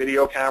 You know,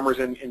 video cameras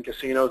in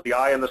casinos, the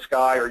eye in the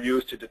sky, are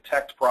used to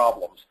detect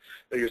problems.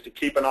 They're used to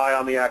keep an eye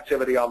on the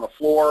activity on the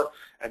floor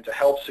and to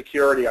help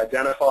security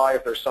identify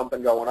if there's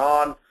something going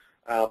on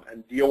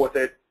and deal with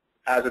it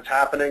as it's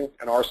happening.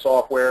 And our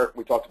software,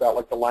 we talked about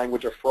like the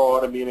language of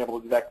fraud and being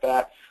able to detect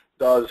that,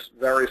 does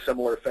very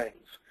similar things.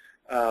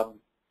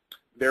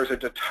 There's a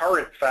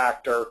deterrent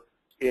factor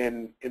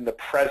in the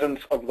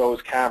presence of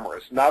those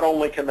cameras. Not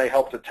only can they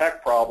help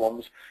detect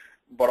problems,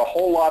 but a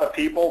whole lot of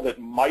people that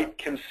might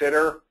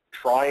consider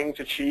trying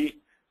to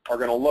cheat are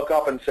going to look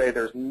up and say,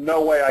 there's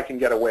no way I can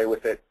get away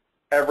with it.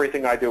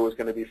 Everything I do is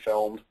going to be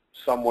filmed.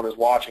 Someone is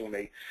watching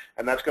me.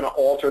 And that's going to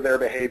alter their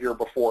behavior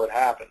before it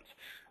happens.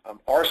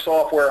 Our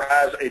software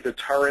has a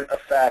deterrent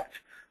effect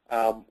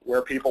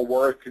where people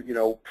were, you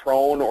know,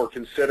 prone or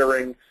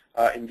considering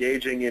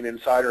engaging in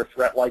insider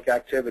threat-like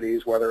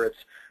activities, whether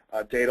it's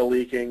data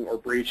leaking or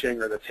breaching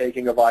or the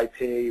taking of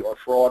IP or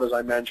fraud, as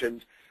I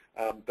mentioned.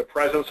 The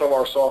presence of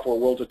our software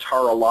will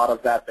deter a lot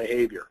of that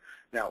behavior.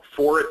 Now,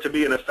 for it to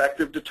be an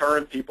effective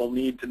deterrent, people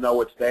need to know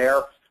it's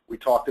there. We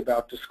talked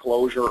about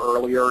disclosure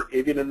earlier.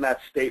 Even in that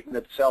statement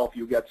itself,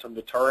 you get some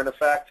deterrent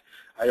effect.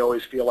 I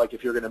always feel like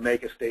if you're going to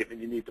make a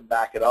statement, you need to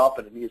back it up,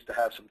 and it needs to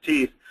have some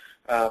teeth.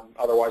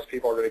 Otherwise,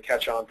 people are going to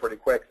catch on pretty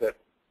quick that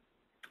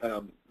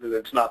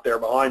it's not there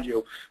behind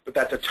you. But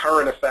that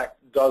deterrent effect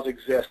does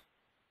exist.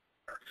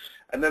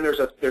 And then there's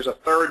a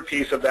third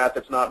piece of that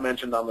that's not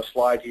mentioned on the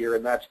slide here,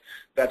 and that's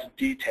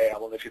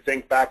detail. And if you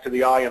think back to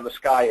the eye in the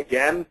sky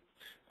again,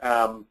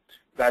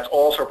 that's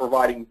also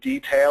providing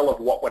detail of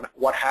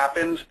what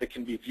happens that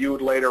can be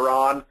viewed later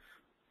on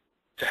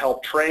to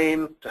help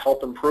train, to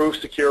help improve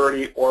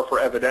security, or for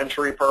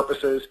evidentiary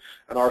purposes.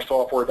 And our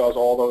software does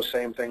all those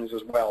same things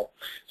as well.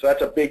 So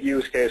that's a big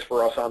use case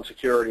for us on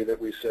security that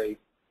we see.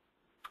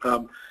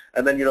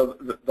 And then, you know,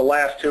 the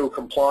last two,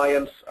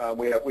 compliance.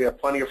 We have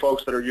plenty of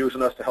folks that are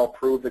using us to help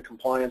prove that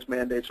compliance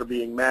mandates are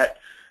being met.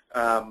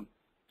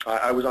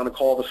 I was on a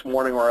call this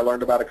morning where I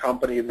learned about a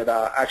company that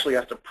actually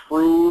has to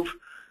prove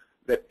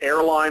that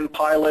airline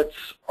pilots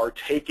are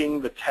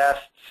taking the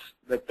tests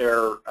that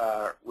they're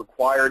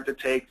required to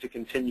take to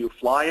continue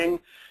flying.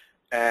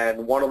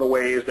 And one of the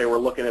ways they were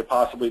looking at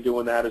possibly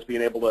doing that is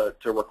being able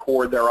to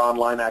record their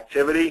online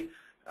activity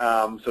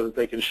so that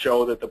they can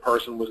show that the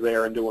person was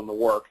there and doing the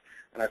work.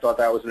 And I thought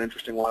that was an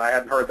interesting one. I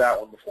hadn't heard that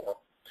one before.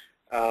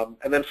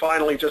 And then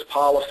finally, just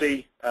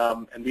policy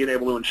and being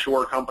able to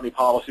ensure company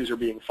policies are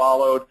being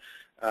followed.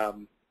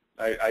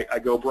 I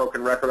go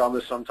broken record on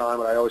this sometime,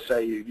 but I always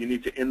say you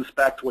need to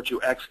inspect what you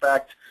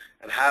expect.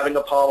 And having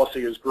a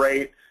policy is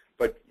great,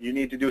 but you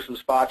need to do some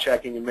spot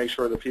checking and make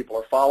sure that people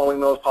are following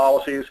those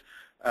policies.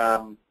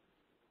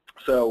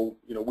 So,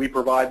 we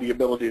provide the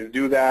ability to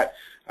do that.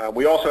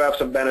 We also have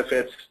some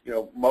benefits.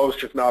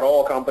 Most, if not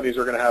all, companies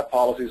are going to have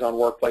policies on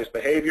workplace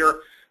behavior,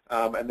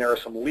 and there are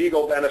some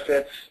legal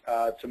benefits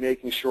to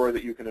making sure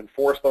that you can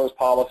enforce those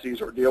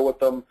policies or deal with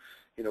them.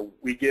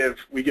 We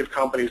give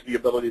companies the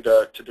ability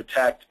to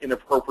detect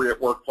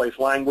inappropriate workplace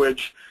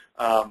language,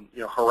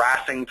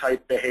 harassing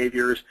type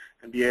behaviors,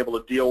 and be able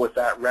to deal with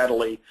that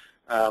readily.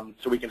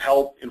 So we can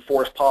help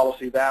enforce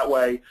policy that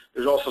way.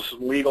 There's also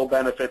some legal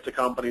benefit to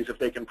companies if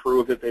they can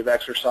prove that they've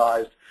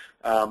exercised,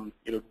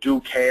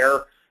 due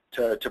care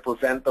to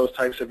prevent those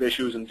types of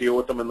issues and deal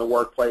with them in the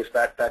workplace.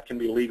 That can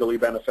be legally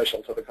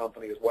beneficial to the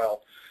company as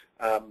well.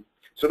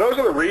 So those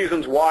are the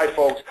reasons why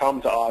folks come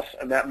to us,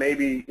 and that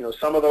maybe,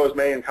 some of those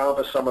may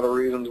encompass some of the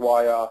reasons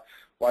why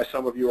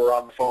some of you are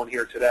on the phone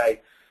here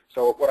today.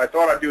 So what I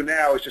thought I'd do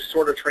now is just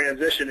sort of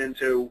transition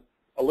into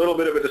a little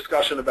bit of a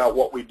discussion about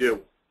what we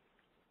do.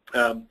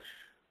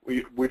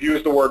 We've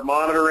used the word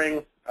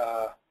monitoring.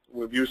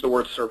 We've used the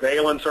word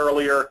surveillance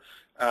earlier,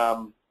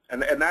 and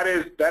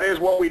that is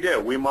what we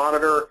do. We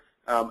monitor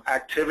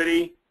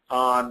activity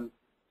on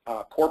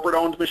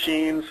corporate-owned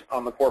machines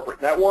on the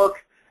corporate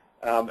network,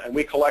 and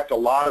we collect a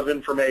lot of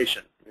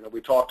information.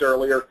 We talked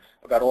earlier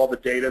about all the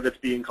data that's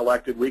being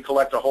collected. We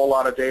collect a whole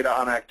lot of data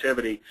on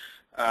activity.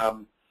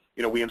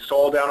 We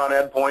install down on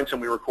endpoints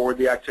and we record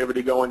the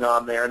activity going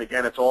on there. And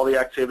again, it's all the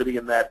activity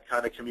in that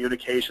kind of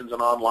communications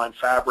and online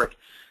fabric.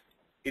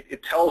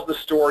 It tells the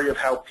story of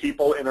how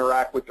people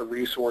interact with the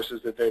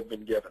resources that they've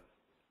been given.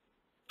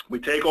 We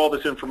take all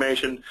this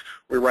information,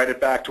 we write it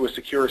back to a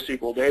secure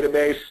SQL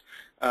database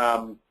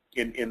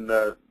in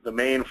the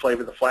main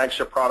Flavor, the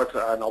flagship product,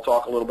 and I'll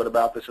talk a little bit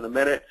about this in a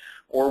minute.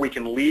 Or we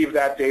can leave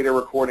that data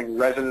recording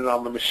resident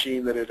on the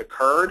machine that it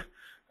occurred.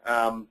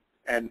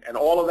 And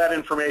all of that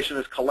information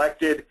is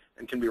collected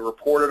and can be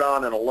reported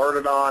on and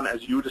alerted on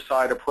as you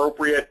decide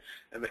appropriate.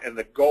 And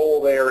the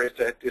goal there is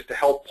to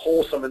help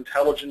pull some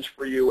intelligence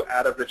for you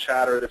out of the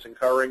chatter that's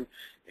occurring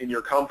in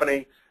your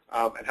company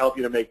and help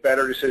you to make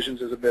better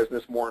decisions as a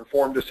business, more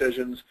informed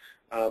decisions,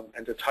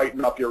 and to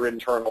tighten up your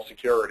internal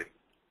security.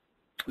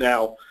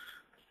 Now,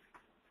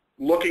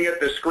 looking at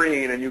the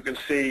screen, and you can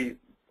see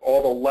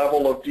all the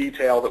level of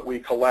detail that we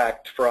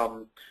collect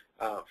from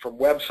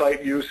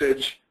website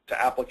usage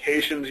to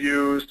applications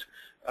used,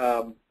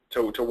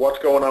 to what's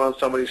going on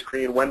somebody's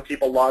screen, when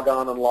people log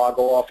on and log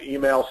off,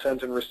 email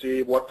sent and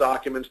received, what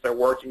documents they're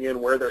working in,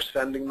 where they're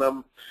sending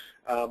them.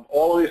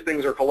 All of these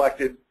things are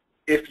collected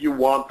if you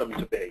want them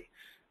to be.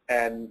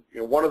 And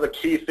one of the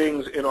key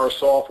things in our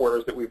software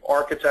is that we've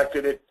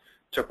architected it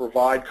to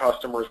provide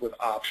customers with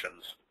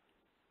options.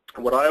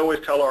 And what I always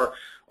tell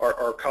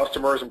our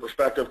customers and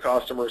prospective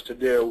customers to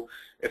do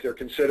if they're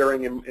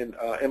considering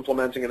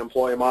implementing an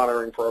employee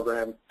monitoring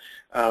program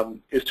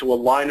is to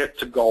align it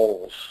to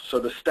goals. So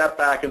to step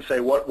back and say,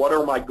 what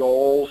are my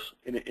goals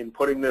in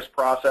putting this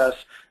process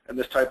and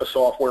this type of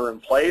software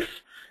in place,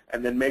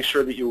 and then make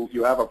sure that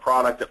you have a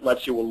product that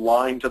lets you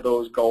align to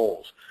those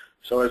goals.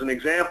 So as an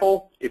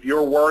example, if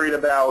you're worried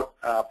about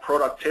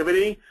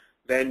productivity,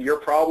 then you're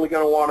probably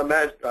going to want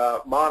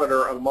to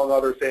monitor, among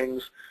other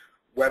things,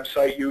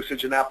 website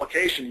usage and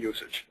application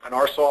usage. And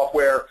our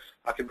software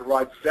can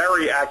provide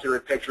very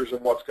accurate pictures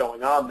of what's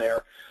going on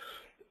there.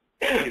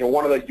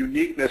 One of the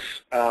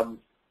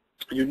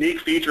unique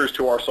features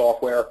to our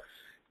software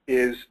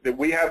is that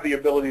we have the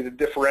ability to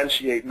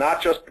differentiate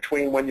not just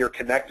between when you're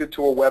connected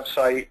to a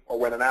website or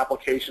when an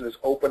application is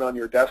open on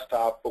your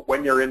desktop, but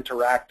when you're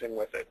interacting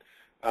with it.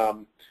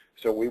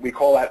 So we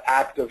call that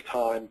active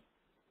time,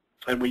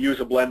 and we use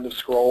a blend of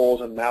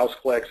scrolls and mouse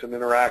clicks and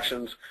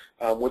interactions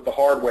with the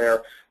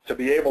hardware to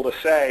be able to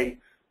say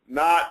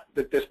not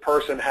that this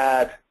person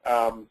had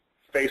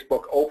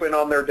Facebook open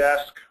on their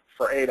desk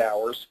for 8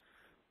 hours,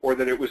 or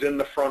that it was in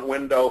the front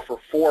window for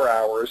 4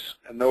 hours,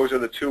 and those are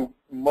the two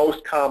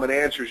most common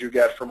answers you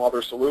get from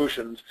other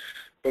solutions,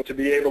 but to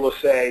be able to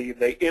say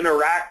they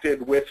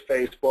interacted with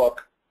Facebook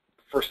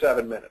for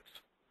 7 minutes.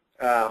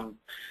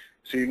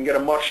 So you can get a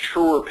much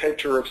truer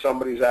picture of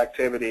somebody's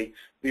activity.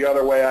 The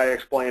other way I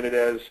explain it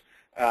is,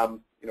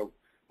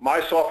 my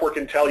software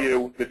can tell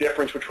you the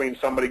difference between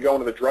somebody going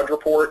to the Drudge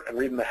Report and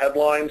reading the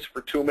headlines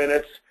for 2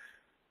 minutes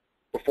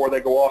before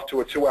they go off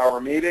to a 2-hour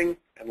meeting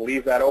and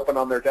leave that open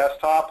on their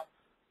desktop,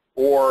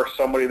 or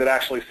somebody that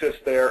actually sits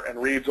there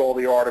and reads all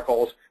the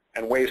articles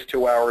and wastes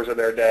 2 hours of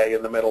their day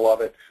in the middle of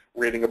it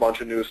reading a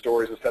bunch of news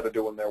stories instead of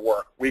doing their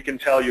work. We can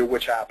tell you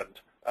which happened.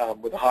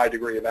 with a high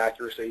degree of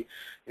accuracy.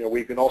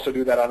 We can also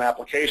do that on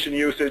application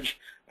usage.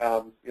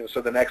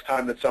 So the next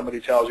time that somebody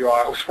tells you, "Oh,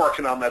 I was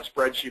working on that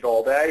spreadsheet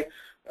all day,"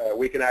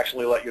 we can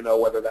actually let you know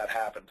whether that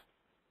happened.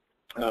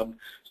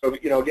 So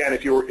again,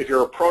 if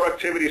you're a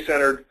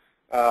productivity-centered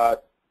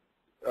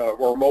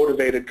or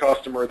motivated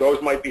customer,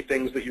 those might be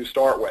things that you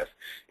start with.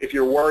 If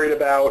you're worried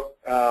about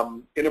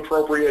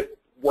inappropriate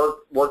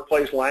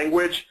workplace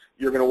language,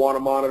 you're going to want to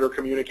monitor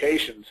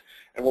communications.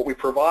 And what we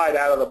provide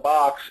out of the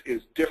box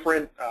is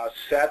different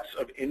sets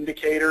of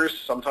indicators.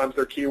 Sometimes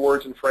they're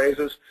keywords and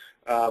phrases.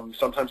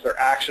 Sometimes they're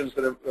actions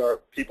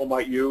that people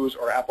might use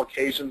or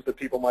applications that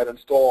people might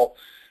install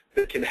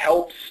that can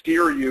help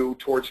steer you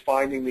towards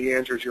finding the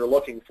answers you're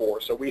looking for.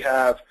 So we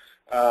have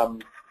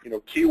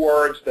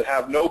keywords that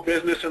have no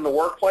business in the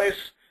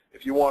workplace.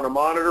 If you want to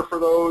monitor for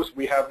those,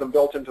 we have them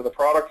built into the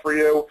product for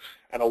you,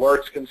 and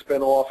alerts can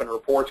spin off and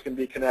reports can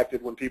be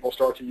connected when people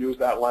start to use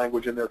that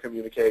language in their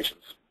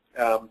communications.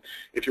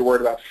 If you're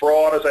worried about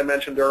fraud, as I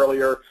mentioned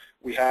earlier,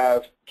 we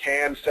have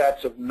canned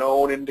sets of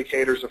known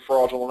indicators of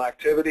fraudulent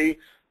activity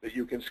that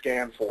you can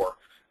scan for.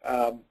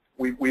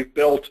 We've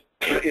built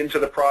into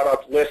the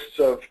product lists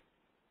of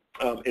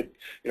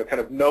kind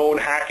of known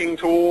hacking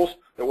tools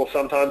that will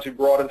sometimes be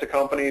brought into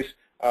companies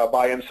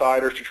by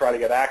insiders to try to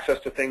get access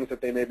to things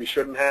that they maybe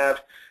shouldn't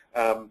have.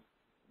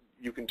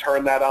 You can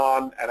turn that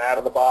on and out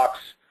of the box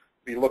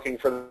be looking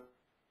for them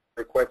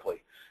very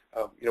quickly.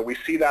 We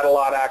see that a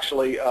lot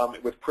actually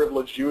with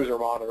privileged user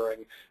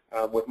monitoring,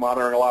 with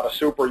monitoring a lot of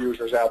super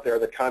users out there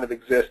that kind of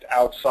exist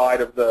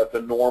outside of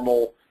the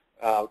normal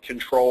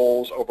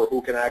controls over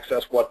who can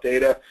access what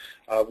data.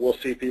 We'll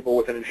see people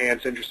with an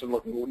enhanced interest in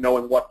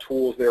knowing what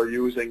tools they're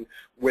using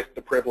with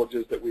the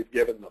privileges that we've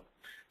given them.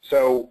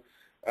 So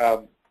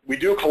we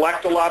do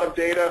collect a lot of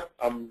data.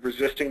 I'm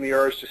resisting the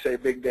urge to say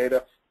big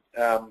data.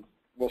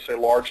 We'll say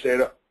large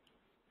data.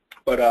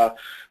 But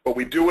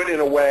we do it in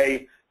a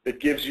way that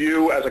gives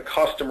you as a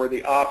customer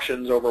the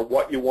options over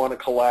what you want to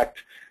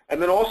collect, and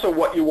then also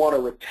what you want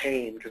to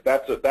retain, because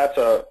that's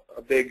a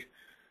big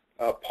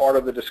part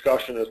of the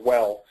discussion as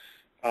well.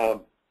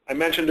 I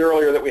mentioned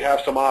earlier that we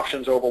have some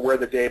options over where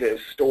the data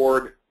is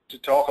stored. To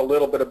talk a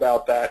little bit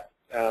about that,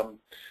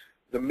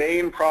 the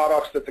main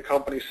products that the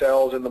company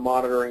sells in the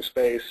monitoring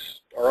space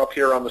are up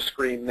here on the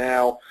screen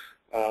now.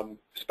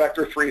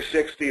 Spectre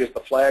 360 is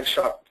the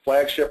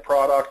flagship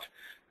product.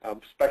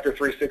 Spectre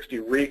 360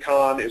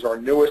 Recon is our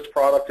newest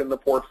product in the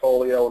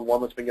portfolio and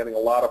one that's been getting a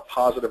lot of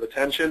positive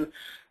attention.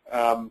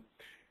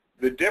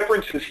 The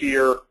differences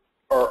here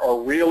are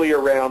really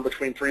around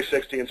between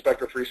 360 and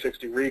Spectre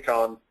 360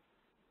 Recon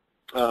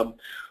are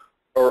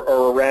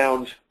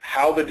around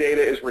how the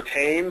data is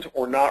retained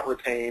or not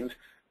retained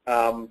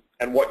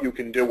and what you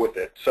can do with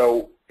it.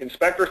 So in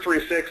Spectre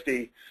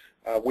 360,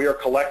 we are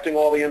collecting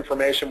all the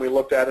information we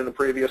looked at in the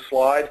previous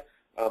slide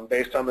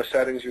based on the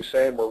settings you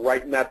say, and we're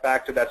writing that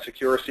back to that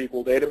secure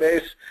SQL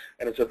database,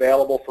 and it's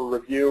available for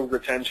review,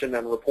 retention,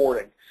 and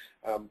reporting.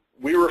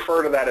 We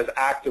refer to that as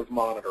active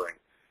monitoring.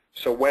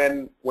 So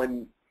when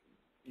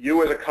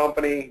you as a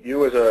company,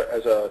 you as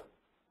a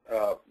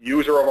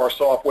user of our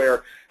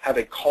software have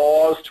a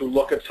cause to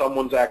look at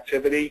someone's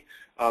activity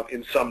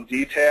in some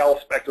detail,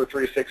 Spectre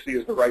 360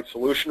 is the right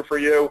solution for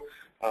you.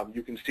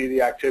 You can see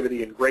the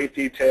activity in great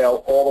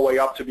detail all the way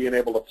up to being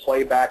able to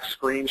play back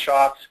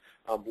screenshots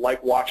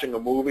like watching a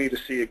movie to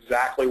see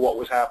exactly what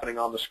was happening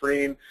on the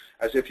screen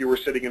as if you were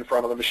sitting in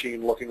front of the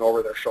machine looking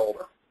over their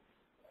shoulder.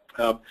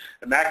 And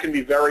that can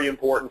be very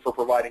important for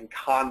providing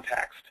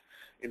context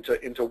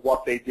into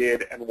what they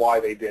did and why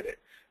they did it.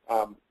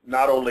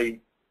 Not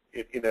only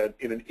in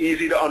an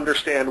easy to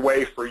understand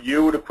way for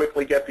you to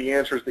quickly get the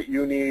answers that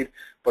you need,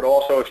 but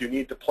also if you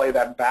need to play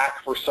that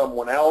back for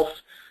someone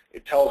else,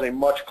 it tells a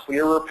much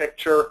clearer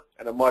picture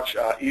and a much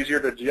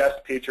easier to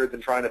digest picture than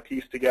trying to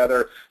piece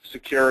together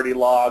security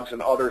logs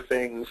and other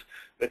things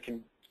that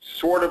can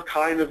sort of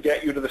kind of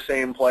get you to the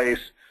same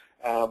place,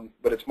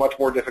 but it's much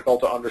more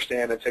difficult to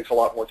understand. It takes a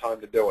lot more time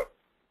to do it.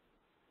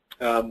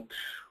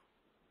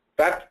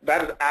 That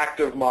is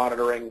active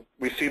monitoring.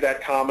 We see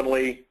that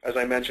commonly, as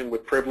I mentioned,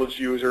 with privileged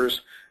users.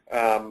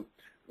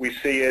 We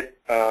see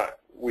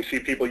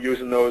people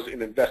using those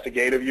in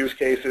investigative use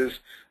cases.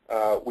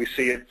 We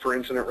see it for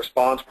incident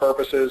response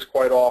purposes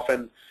quite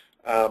often.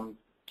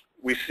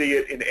 We see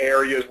it in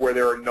areas where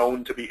there are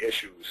known to be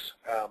issues.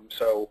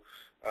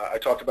 I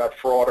talked about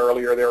fraud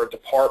earlier. There are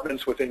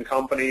departments within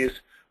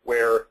companies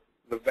where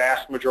the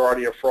vast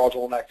majority of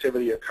fraudulent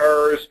activity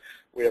occurs.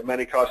 We have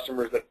many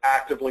customers that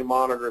actively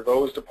monitor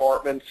those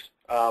departments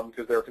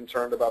because they're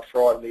concerned about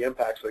fraud and the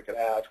impacts they could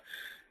have.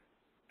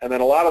 And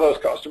then a lot of those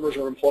customers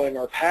are employing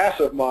our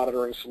passive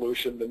monitoring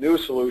solution, the new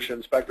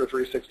solution, Spectre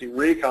 360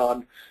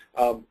 Recon,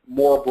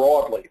 more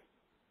broadly.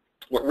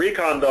 What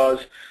Recon does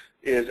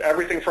is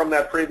everything from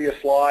that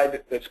previous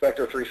slide that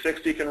Spectre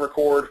 360 can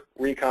record,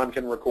 Recon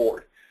can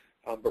record.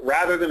 But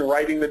rather than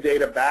writing the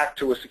data back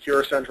to a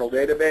secure central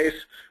database,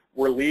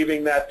 we're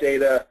leaving that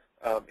data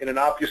in an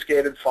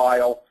obfuscated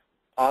file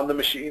on the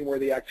machine where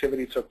the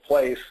activity took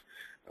place.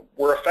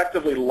 We're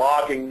effectively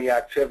logging the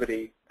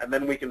activity and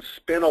then we can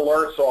spin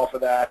alerts off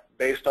of that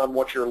based on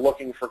what you're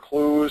looking for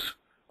clues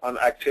on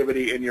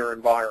activity in your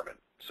environment.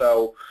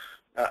 So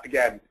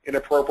again,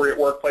 inappropriate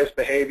workplace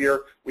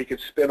behavior, we could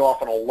spin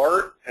off an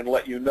alert and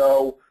let you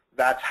know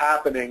that's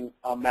happening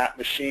on that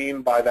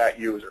machine by that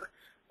user.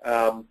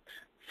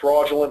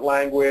 Fraudulent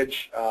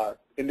language,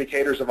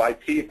 indicators of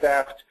IP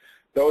theft,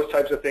 those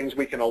types of things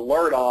we can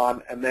alert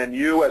on, and then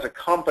you as a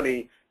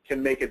company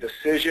can make a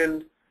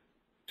decision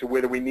to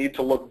whether we need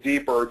to look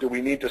deeper, do we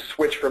need to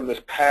switch from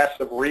this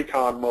passive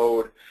recon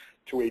mode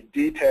to a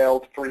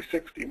detailed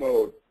 360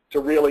 mode to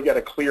really get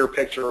a clear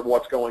picture of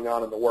what's going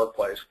on in the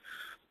workplace.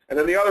 And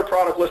then the other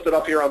product listed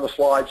up here on the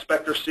slide,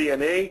 Spectre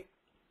C&E,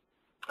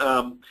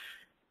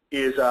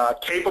 is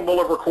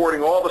capable of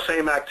recording all the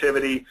same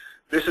activity.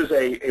 This is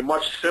a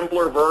much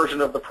simpler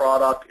version of the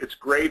product. It's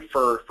great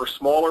for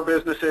smaller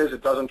businesses.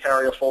 It doesn't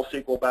carry a full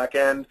SQL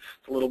backend.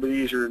 It's a little bit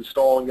easier to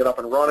install and get up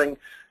and running.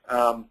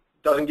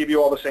 Doesn't give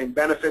you all the same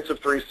benefits of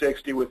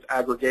 360 with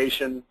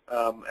aggregation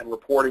and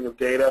reporting of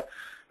data.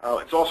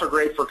 It's also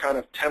great for kind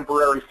of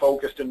temporary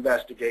focused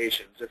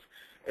investigations.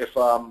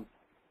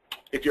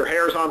 If your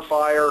hair's on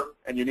fire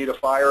and you need a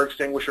fire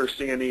extinguisher,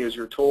 C&E is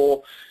your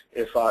tool.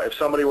 If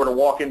somebody were to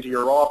walk into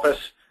your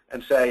office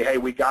and say, hey,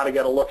 we got to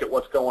get a look at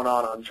what's going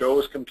on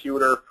Joe's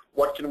computer,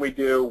 what can we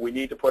do? We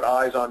need to put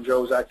eyes on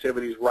Joe's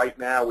activities right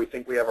now. We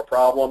think we have a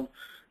problem.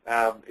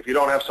 If you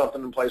don't have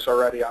something in place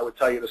already, I would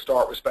tell you to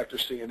start with Spectre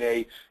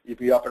C&E. You'd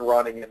be up and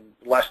running in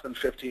less than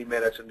 15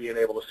 minutes and being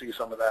able to see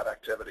some of that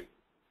activity.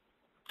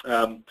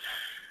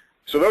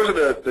 So those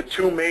are the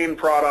two main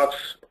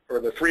products, or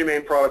the three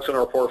main products in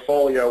our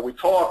portfolio. We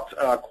talked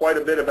quite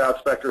a bit about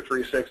Spectre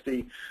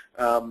 360,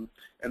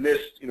 and this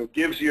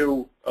gives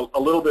you a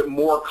little bit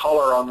more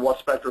color on what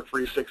Spectre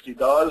 360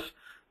 does.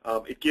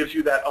 It gives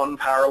you that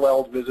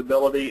unparalleled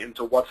visibility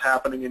into what's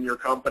happening in your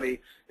company.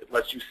 It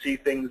lets you see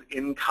things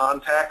in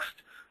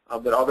context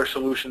that other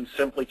solutions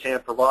simply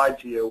can't provide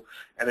to you.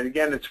 And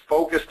again, it's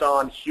focused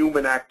on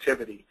human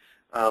activity.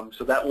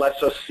 So that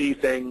lets us see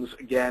things,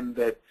 again,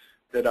 that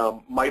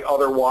might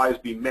otherwise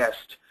be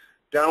missed.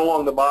 Down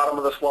along the bottom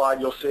of the slide,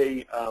 you'll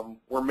see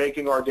we're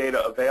making our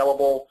data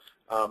available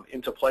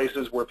into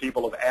places where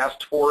people have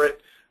asked for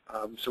it.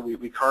 So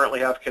we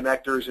currently have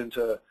connectors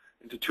into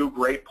two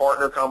great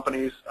partner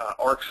companies,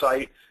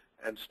 ArcSight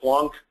and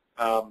Splunk.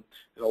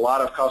 A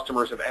lot of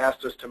customers have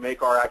asked us to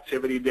make our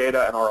activity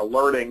data and our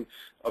alerting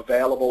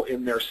available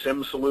in their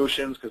SIM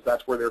solutions because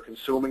that's where they're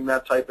consuming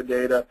that type of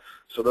data.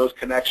 So those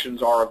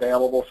connections are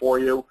available for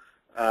you.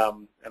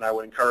 And I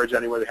would encourage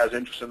anyone that has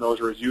interest in those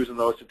or is using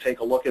those to take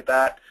a look at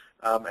that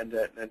and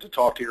to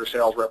talk to your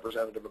sales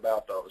representative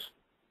about those.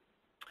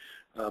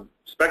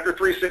 Spectre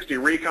 360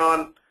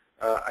 Recon,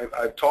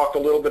 I've talked a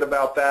little bit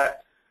about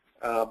that.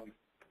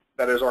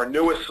 That is our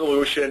newest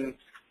solution.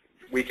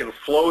 We can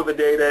flow the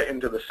data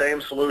into the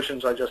same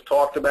solutions I just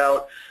talked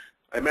about.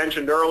 I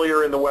mentioned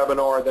earlier in the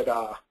webinar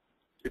that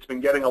it's been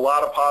getting a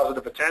lot of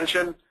positive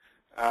attention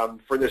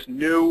for this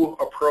new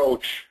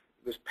approach,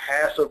 this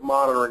passive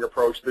monitoring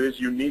approach that is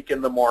unique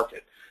in the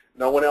market.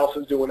 No one else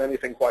is doing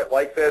anything quite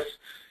like this.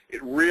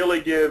 It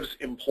really gives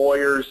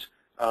employers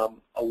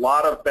a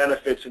lot of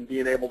benefits in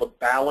being able to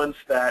balance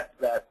that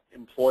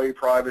employee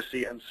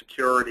privacy and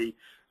security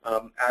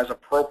as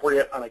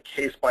appropriate on a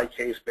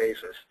case-by-case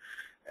basis.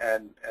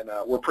 And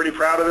we're pretty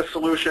proud of this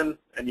solution,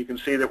 and you can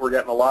see that we're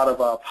getting a lot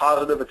of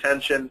positive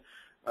attention.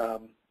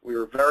 We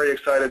were very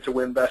excited to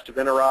win Best of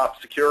Interop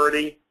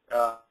Security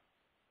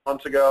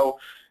months ago,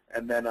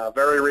 and then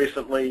very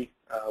recently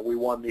we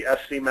won the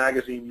SC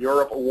Magazine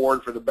Europe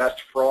Award for the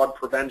Best Fraud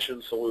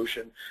Prevention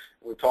Solution.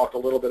 We talked a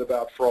little bit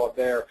about fraud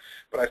there,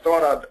 but I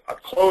thought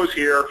I'd close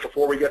here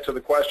before we get to the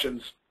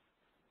questions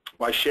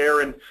by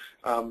sharing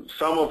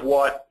some of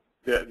what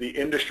the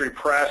industry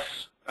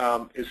press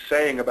is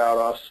saying about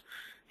us.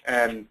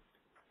 And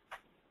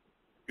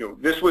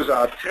this was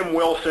Tim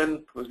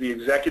Wilson, who's the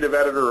executive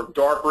editor of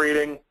Dark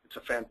Reading. It's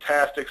a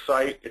fantastic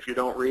site if you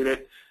don't read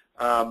it.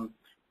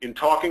 In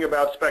talking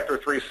about Spectre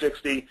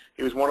 360,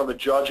 he was one of the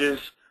judges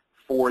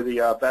for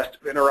the Best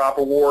of Interop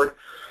Award.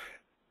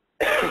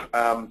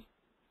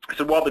 I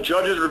said, while the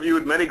judges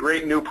reviewed many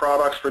great new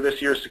products for this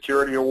year's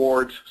security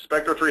awards,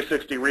 Spectre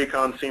 360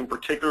 Recon seemed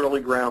particularly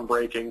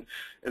groundbreaking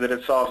in that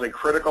it solves a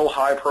critical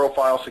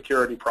high-profile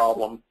security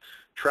problem,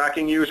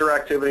 tracking user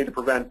activity to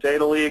prevent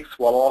data leaks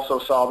while also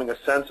solving a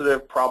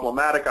sensitive,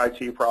 problematic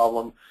IT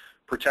problem,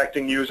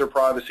 protecting user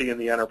privacy in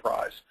the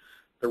enterprise.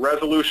 The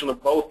resolution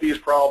of both these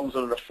problems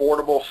in an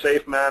affordable,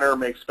 safe manner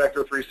makes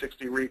Spectre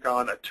 360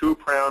 Recon a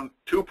two-pronged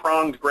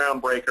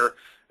groundbreaker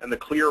and the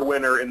clear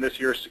winner in this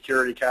year's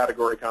security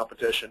category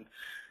competition.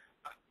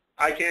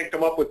 I can't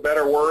come up with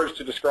better words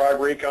to describe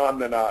Recon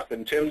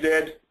than Tim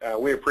did.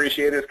 We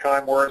appreciate his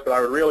kind words, but I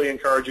would really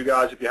encourage you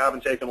guys, if you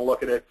haven't taken a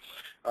look at it,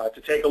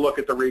 to take a look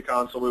at the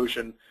Recon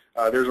solution.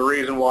 There's a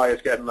reason why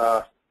it's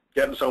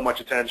getting so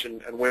much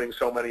attention and winning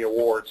so many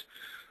awards.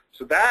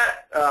 So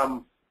that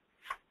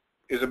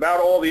is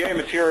about all the A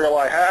material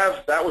I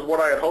have. That was what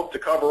I had hoped to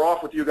cover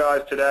off with you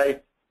guys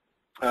today.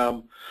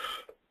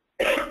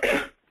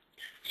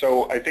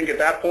 So I think at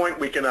that point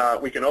we can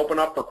open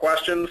up for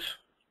questions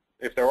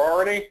if there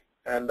are any,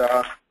 and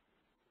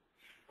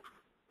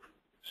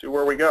see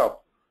where we go.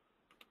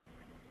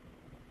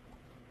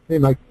 Hey,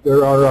 Mike,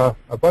 there are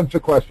a bunch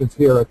of questions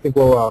here. I think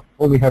we'll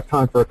only have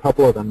time for a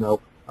couple of them,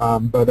 though.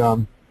 But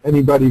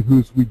anybody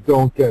whose we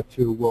don't get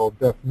to will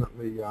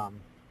definitely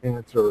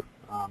answer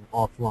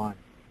offline.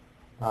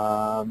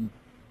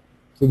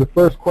 So the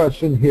first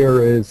question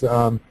here is,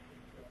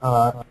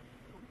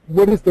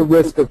 what is the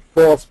risk of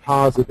false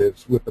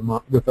positives with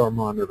our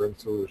monitoring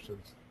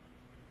solutions?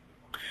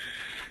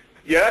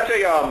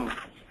 Yeah,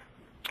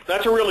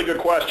 that's a really good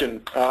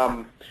question.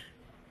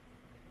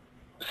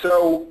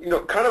 So,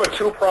 kind of a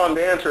two-pronged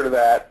answer to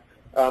that.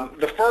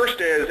 The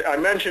first is, I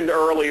mentioned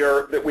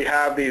earlier that we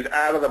have these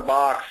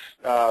out-of-the-box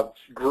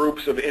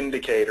groups of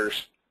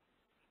indicators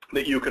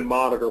that you can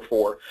monitor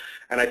for.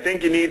 And I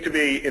think you need to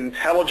be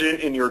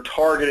intelligent in your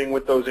targeting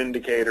with those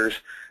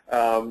indicators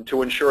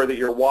to ensure that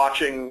you're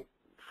watching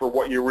for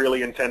what you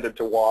really intended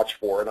to watch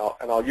for. And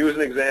I'll use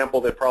an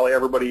example that probably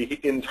everybody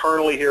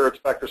internally here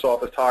at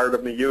SpectraSoft is tired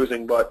of me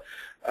using, but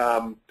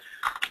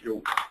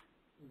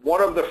one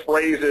of the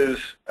phrases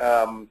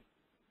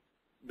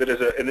that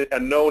is a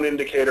known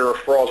indicator of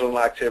fraudulent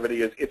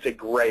activity is it's a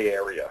gray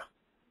area.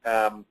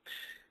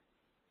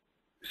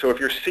 So if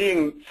you're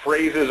seeing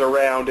phrases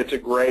around it's a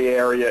gray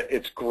area,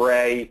 it's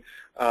gray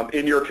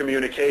in your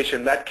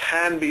communication, that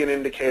can be an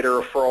indicator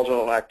of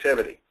fraudulent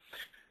activity,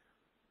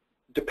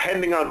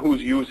 depending on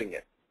who's using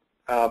it.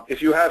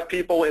 If you have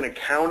people in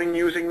accounting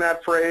using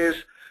that phrase,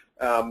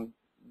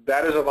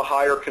 that is of a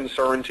higher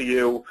concern to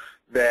you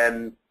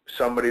than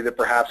somebody that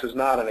perhaps is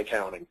not in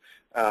accounting.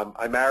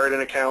 I married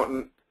an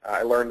accountant.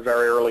 I learned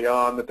very early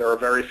on that there are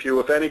very few,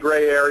 if any,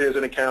 gray areas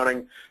in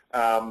accounting.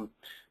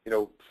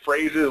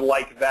 Phrases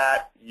like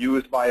that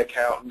used by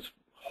accountants,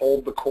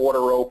 hold the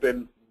quarter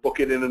open,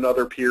 book it in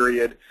another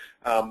period,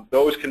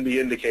 those can be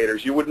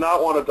indicators. You would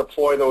not want to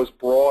deploy those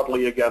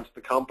broadly against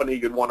the company.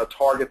 You'd want to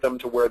target them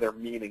to where they're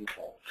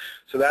meaningful.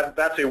 So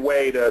that's a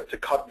way to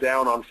cut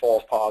down on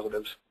false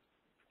positives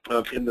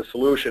in the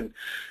solution.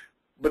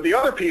 But the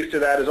other piece to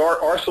that is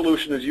our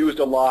solution is used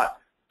a lot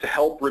to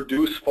help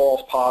reduce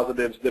false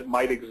positives that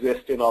might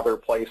exist in other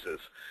places.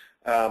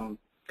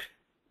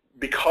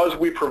 Because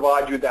we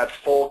provide you that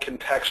full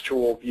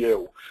contextual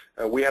view.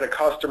 We had a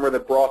customer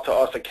that brought to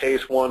us a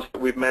case once that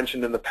we've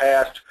mentioned in the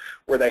past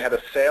where they had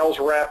a sales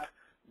rep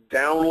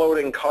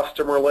downloading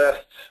customer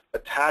lists,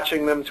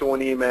 attaching them to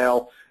an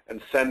email,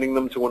 and sending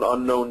them to an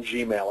unknown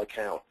Gmail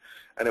account.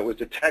 And it was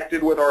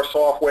detected with our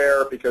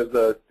software because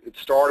it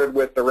started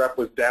with the rep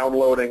was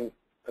downloading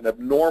an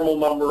abnormal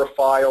number of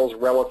files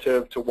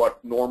relative to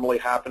what normally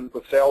happens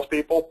with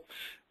salespeople.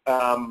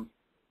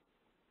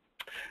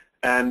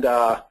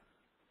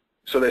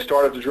 So they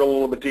started to drill a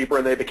little bit deeper,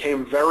 and they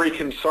became very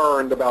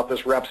concerned about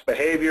this rep's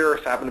behavior.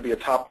 It happened to be a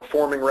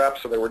top-performing rep,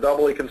 so they were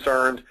doubly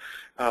concerned.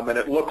 And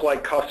it looked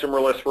like customer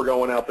lists were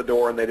going out the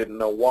door, and they didn't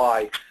know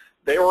why.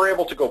 They were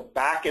able to go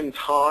back in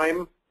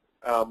time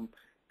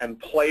and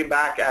play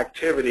back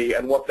activity,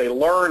 and what they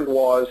learned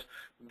was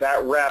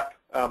that rep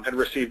had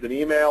received an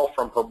email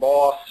from her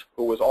boss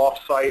who was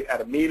off-site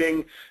at a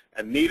meeting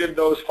and needed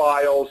those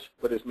files,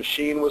 but his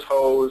machine was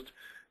hosed.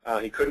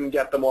 He couldn't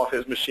get them off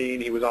his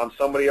machine. He was on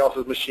somebody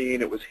else's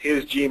machine. It was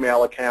his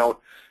Gmail account.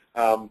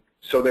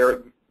 So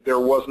there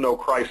was no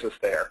crisis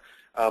there.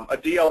 A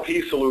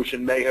DLP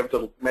solution may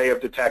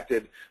have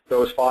detected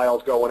those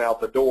files going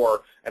out the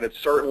door, and it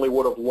certainly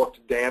would have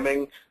looked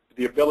damning.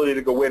 The ability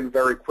to go in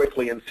very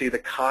quickly and see the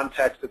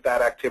context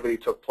that activity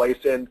took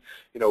place in,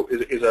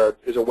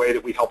 is a way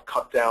that we help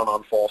cut down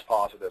on false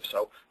positives.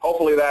 So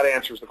hopefully that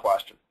answers the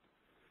question.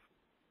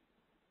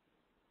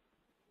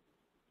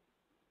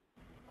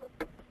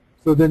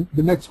 So then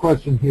the next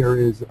question here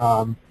is,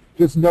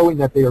 just knowing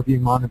that they are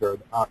being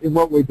monitored, in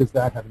what way does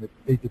that have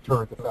a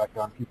deterrent effect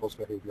on people's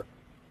behavior?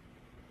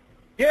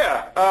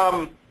 Yeah,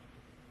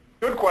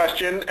 good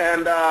question,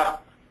 and I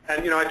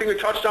think we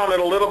touched on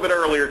it a little bit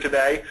earlier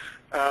today.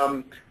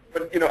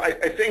 But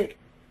I think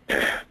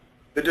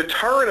the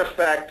deterrent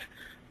effect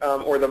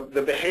or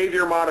the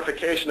behavior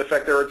modification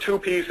effect, there are two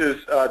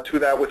pieces to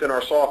that within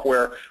our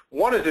software.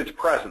 One is its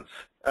presence.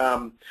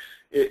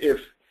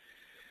 If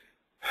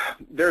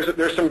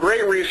there's some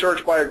great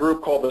research by a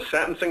group called the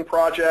Sentencing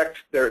Project.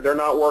 They're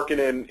not working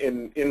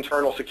in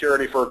internal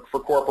security for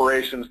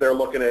corporations. They're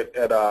looking at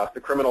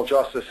the criminal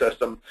justice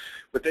system.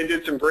 But they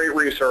did some great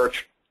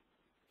research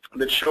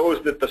that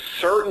shows that the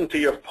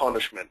certainty of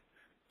punishment,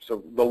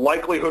 so the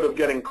likelihood of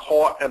getting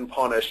caught and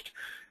punished,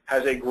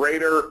 has a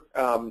greater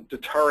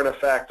deterrent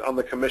effect on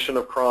the commission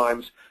of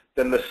crimes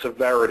than the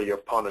severity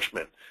of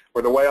punishment.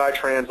 Or the way I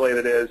translate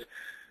it is,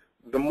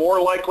 the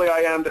more likely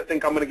I am to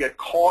think I'm going to get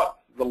caught,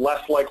 the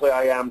less likely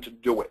I am to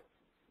do it.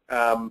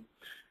 And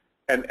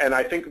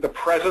I think the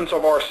presence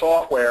of our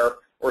software,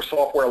 or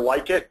software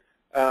like it,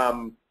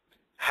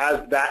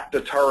 has that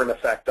deterrent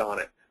effect on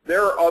it.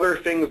 There are other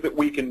things that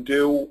we can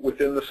do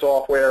within the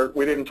software.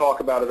 We didn't talk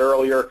about it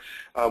earlier.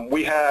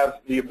 We have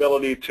the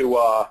ability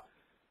to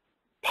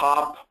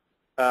pop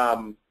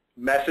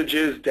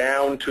messages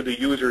down to the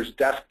user's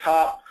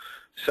desktop.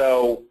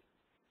 So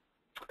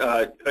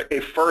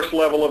a first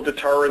level of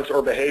deterrence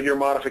or behavior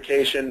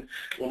modification,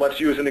 well, let's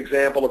use an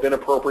example of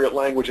inappropriate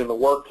language in the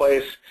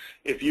workplace.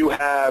 If you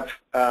have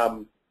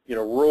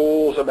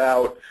rules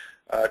about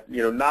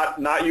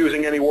not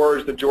using any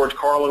words that George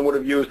Carlin would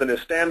have used in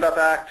his stand-up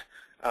act,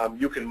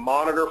 you can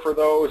monitor for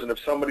those, and if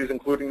somebody's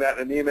including that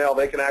in an email,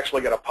 they can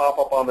actually get a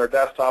pop-up on their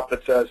desktop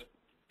that says,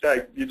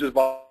 hey, you just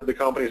violated the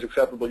company's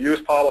acceptable use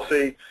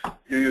policy,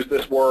 you use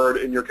this word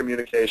in your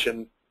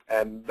communication,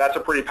 and that's a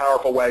pretty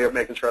powerful way of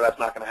making sure that's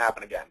not going to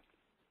happen again.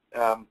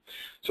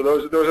 So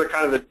those are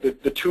kind of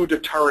the two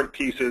deterrent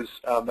pieces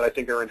that I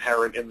think are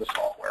inherent in the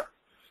software.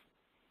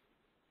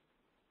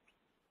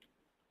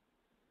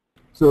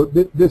 So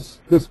this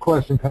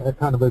question kind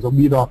of as a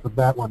lead off of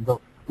that one, but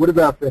what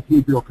about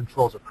behavioral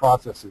controls or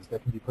processes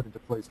that can be put into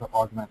place to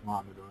augment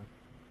monitoring?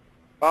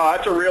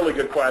 That's a really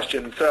good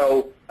question.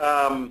 So,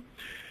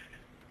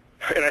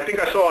 and I think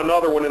I saw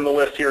another one in the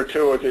list here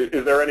too.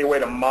 Is there any way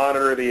to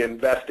monitor the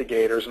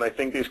investigators? And I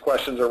think these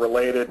questions are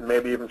related, and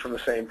maybe even from the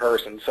same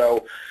person.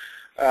 So,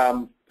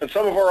 in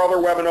some of our other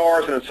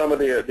webinars and in some of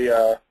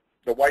the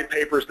white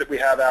papers that we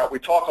have out, we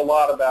talk a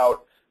lot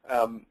about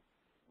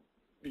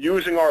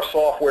using our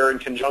software in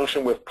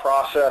conjunction with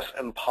process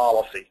and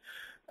policy.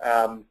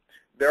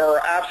 There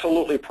are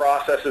absolutely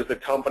processes that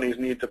companies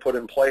need to put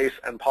in place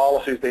and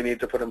policies they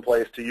need to put in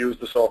place to use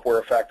the software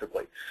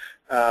effectively.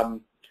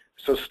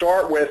 So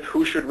start with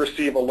who should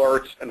receive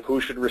alerts and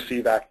who should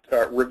receive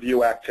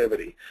review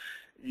activity.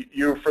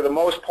 You, for the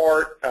most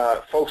part,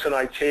 folks in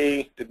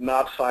IT did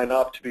not sign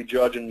up to be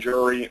judge and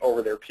jury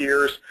over their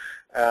peers.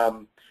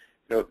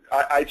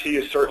 IT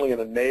is certainly an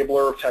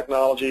enabler of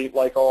technology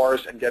like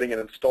ours and getting it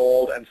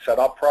installed and set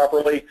up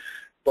properly,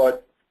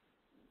 but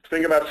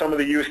think about some of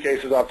the use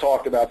cases I've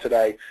talked about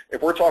today.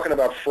 If we're talking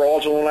about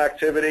fraudulent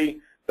activity,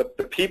 the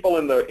people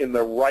in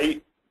the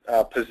right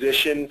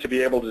position to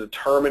be able to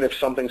determine if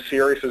something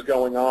serious is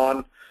going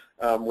on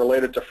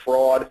related to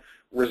fraud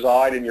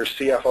reside in your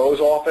CFO's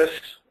office,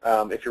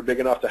 if you're big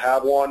enough to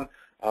have one,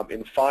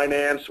 in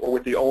finance, or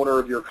with the owner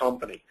of your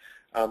company.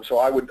 So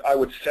I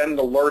would send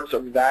alerts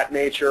of that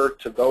nature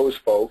to those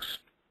folks.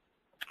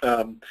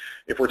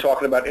 If we're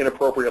talking about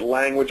inappropriate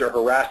language or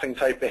harassing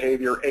type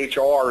behavior,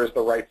 HR is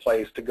the right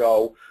place to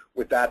go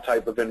with that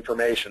type of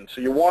information. So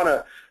you want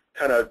to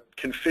kind of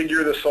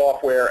configure the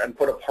software and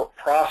put a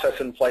process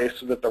in place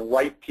so that the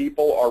right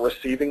people are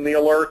receiving the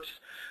alerts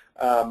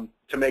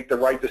to make the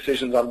right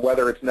decisions on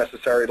whether it's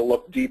necessary to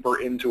look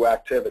deeper into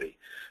activity.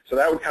 So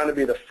that would kind of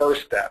be the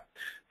first step.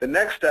 The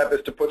next step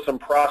is to put some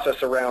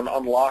process around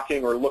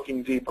unlocking or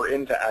looking deeper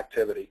into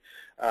activity.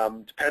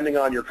 Depending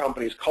on your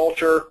company's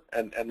culture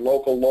and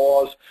local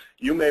laws,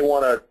 you may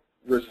want to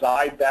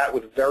reside that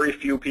with very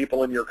few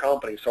people in your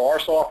company. So our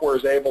software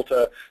is able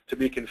to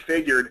be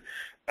configured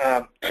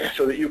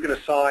so that you can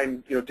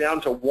assign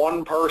down to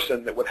one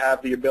person that would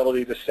have the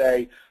ability to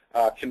say,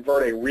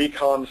 convert a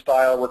recon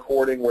style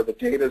recording where the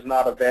data is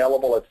not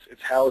available,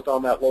 it's housed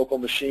on that local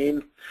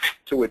machine,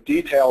 to a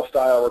detail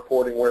style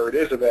recording where it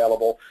is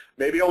available.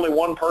 Maybe only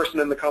one person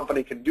in the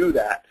company can do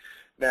that.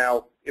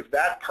 Now, if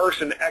that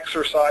person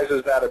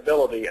exercises that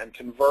ability and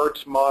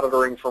converts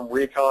monitoring from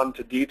recon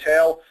to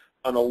detail,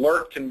 an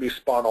alert can be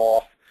spun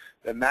off,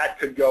 then that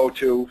could go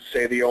to,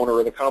 say, the owner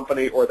of the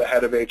company or the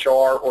head of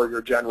HR or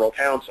your general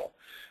counsel.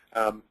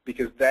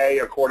 Because they,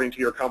 according to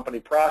your company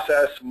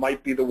process,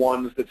 might be the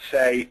ones that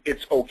say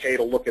it's okay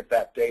to look at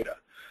that data.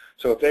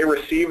 So if they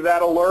receive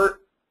that alert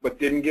but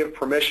didn't give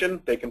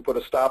permission, they can put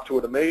a stop to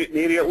it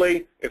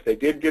immediately. If they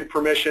did give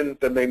permission,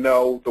 then they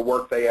know the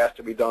work they asked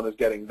to be done is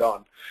getting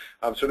done.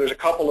 So there's a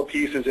couple of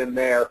pieces in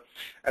there.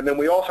 And then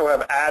we also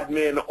have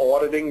admin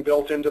auditing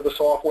built into the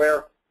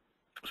software.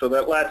 So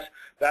that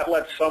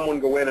lets someone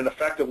go in and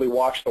effectively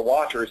watch the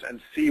watchers and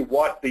see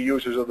what the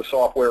users of the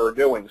software are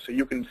doing. So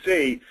you can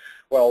see,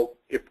 well,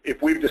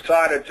 if we've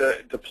decided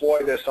to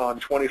deploy this on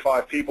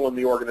 25 people in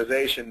the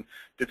organization,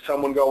 did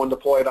someone go and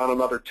deploy it on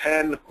another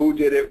 10? Who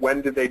did it?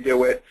 When did they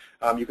do it?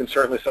 You can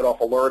certainly set off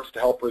alerts to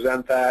help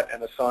present that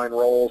and assign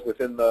roles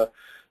within the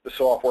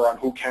software on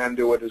who can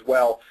do it as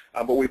well.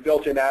 But we've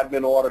built in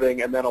admin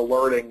auditing and then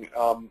alerting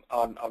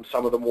on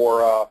some of the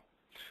more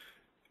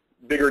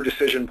bigger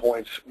decision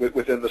points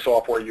within the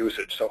software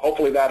usage. So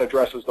hopefully that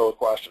addresses those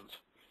questions.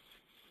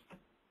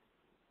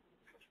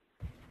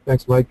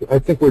 Thanks, Mike. I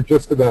think we're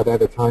just about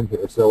out of time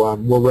here, so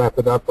we'll wrap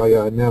it up by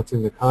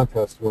announcing the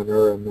contest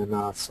winner and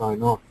then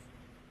sign off.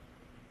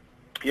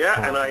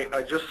 Yeah, and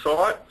I just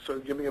saw it, so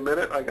give me a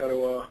minute. I got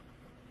to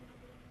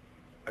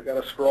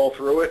scroll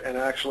through it, and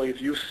actually,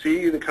 if you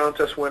see the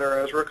contest winner,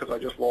 Ezra, because I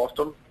just lost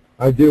him.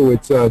 I do.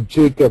 It's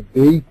Jacob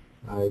B.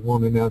 I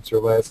won't announce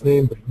your last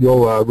name, but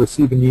you'll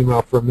receive an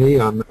email from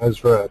me. I'm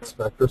Ezra at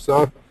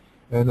SpecterSoft.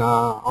 And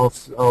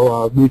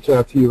I'll reach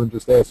out to you and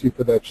just ask you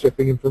for that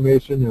shipping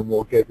information, and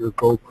we'll get your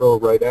GoPro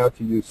right out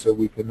to you so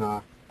we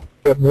can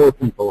get more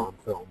people on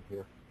film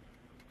here.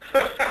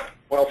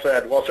 Well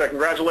said. Well said.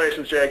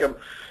 Congratulations, Jacob.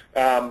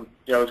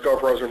 Those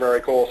GoPros are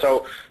very cool.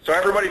 So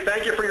everybody,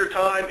 thank you for your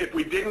time. If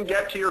we didn't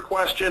get to your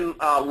question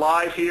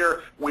live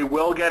here, we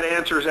will get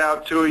answers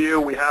out to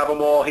you. We have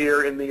them all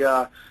here in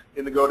the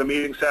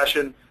GoToMeeting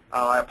session.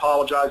 I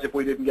apologize if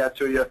we didn't get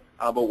to you,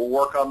 but we'll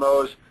work on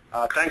those.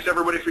 Thanks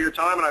everybody for your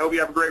time, and I hope you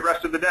have a great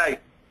rest of the day.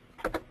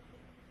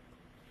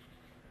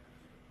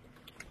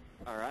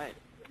 All right.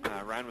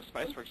 Ryan with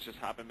Spiceworks just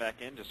hopping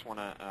back in. Just want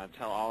to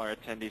tell all our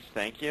attendees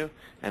thank you.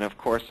 And, of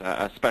course,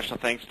 a special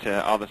thanks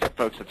to all the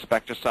folks at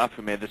SpectraSoft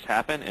who made this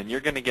happen. And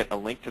you're going to get a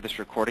link to this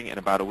recording in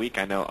about a week.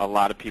 I know a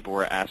lot of people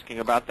were asking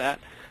about that.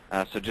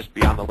 So just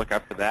be on the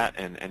lookout for that,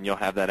 and you'll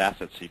have that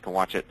asset so you can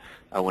watch it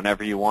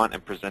whenever you want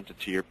and present it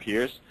to your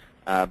peers.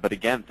 But,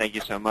 again, thank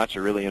you so much.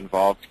 A really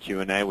involved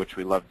Q&A, which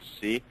we love to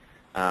see.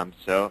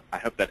 So I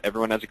hope that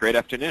everyone has a great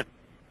afternoon.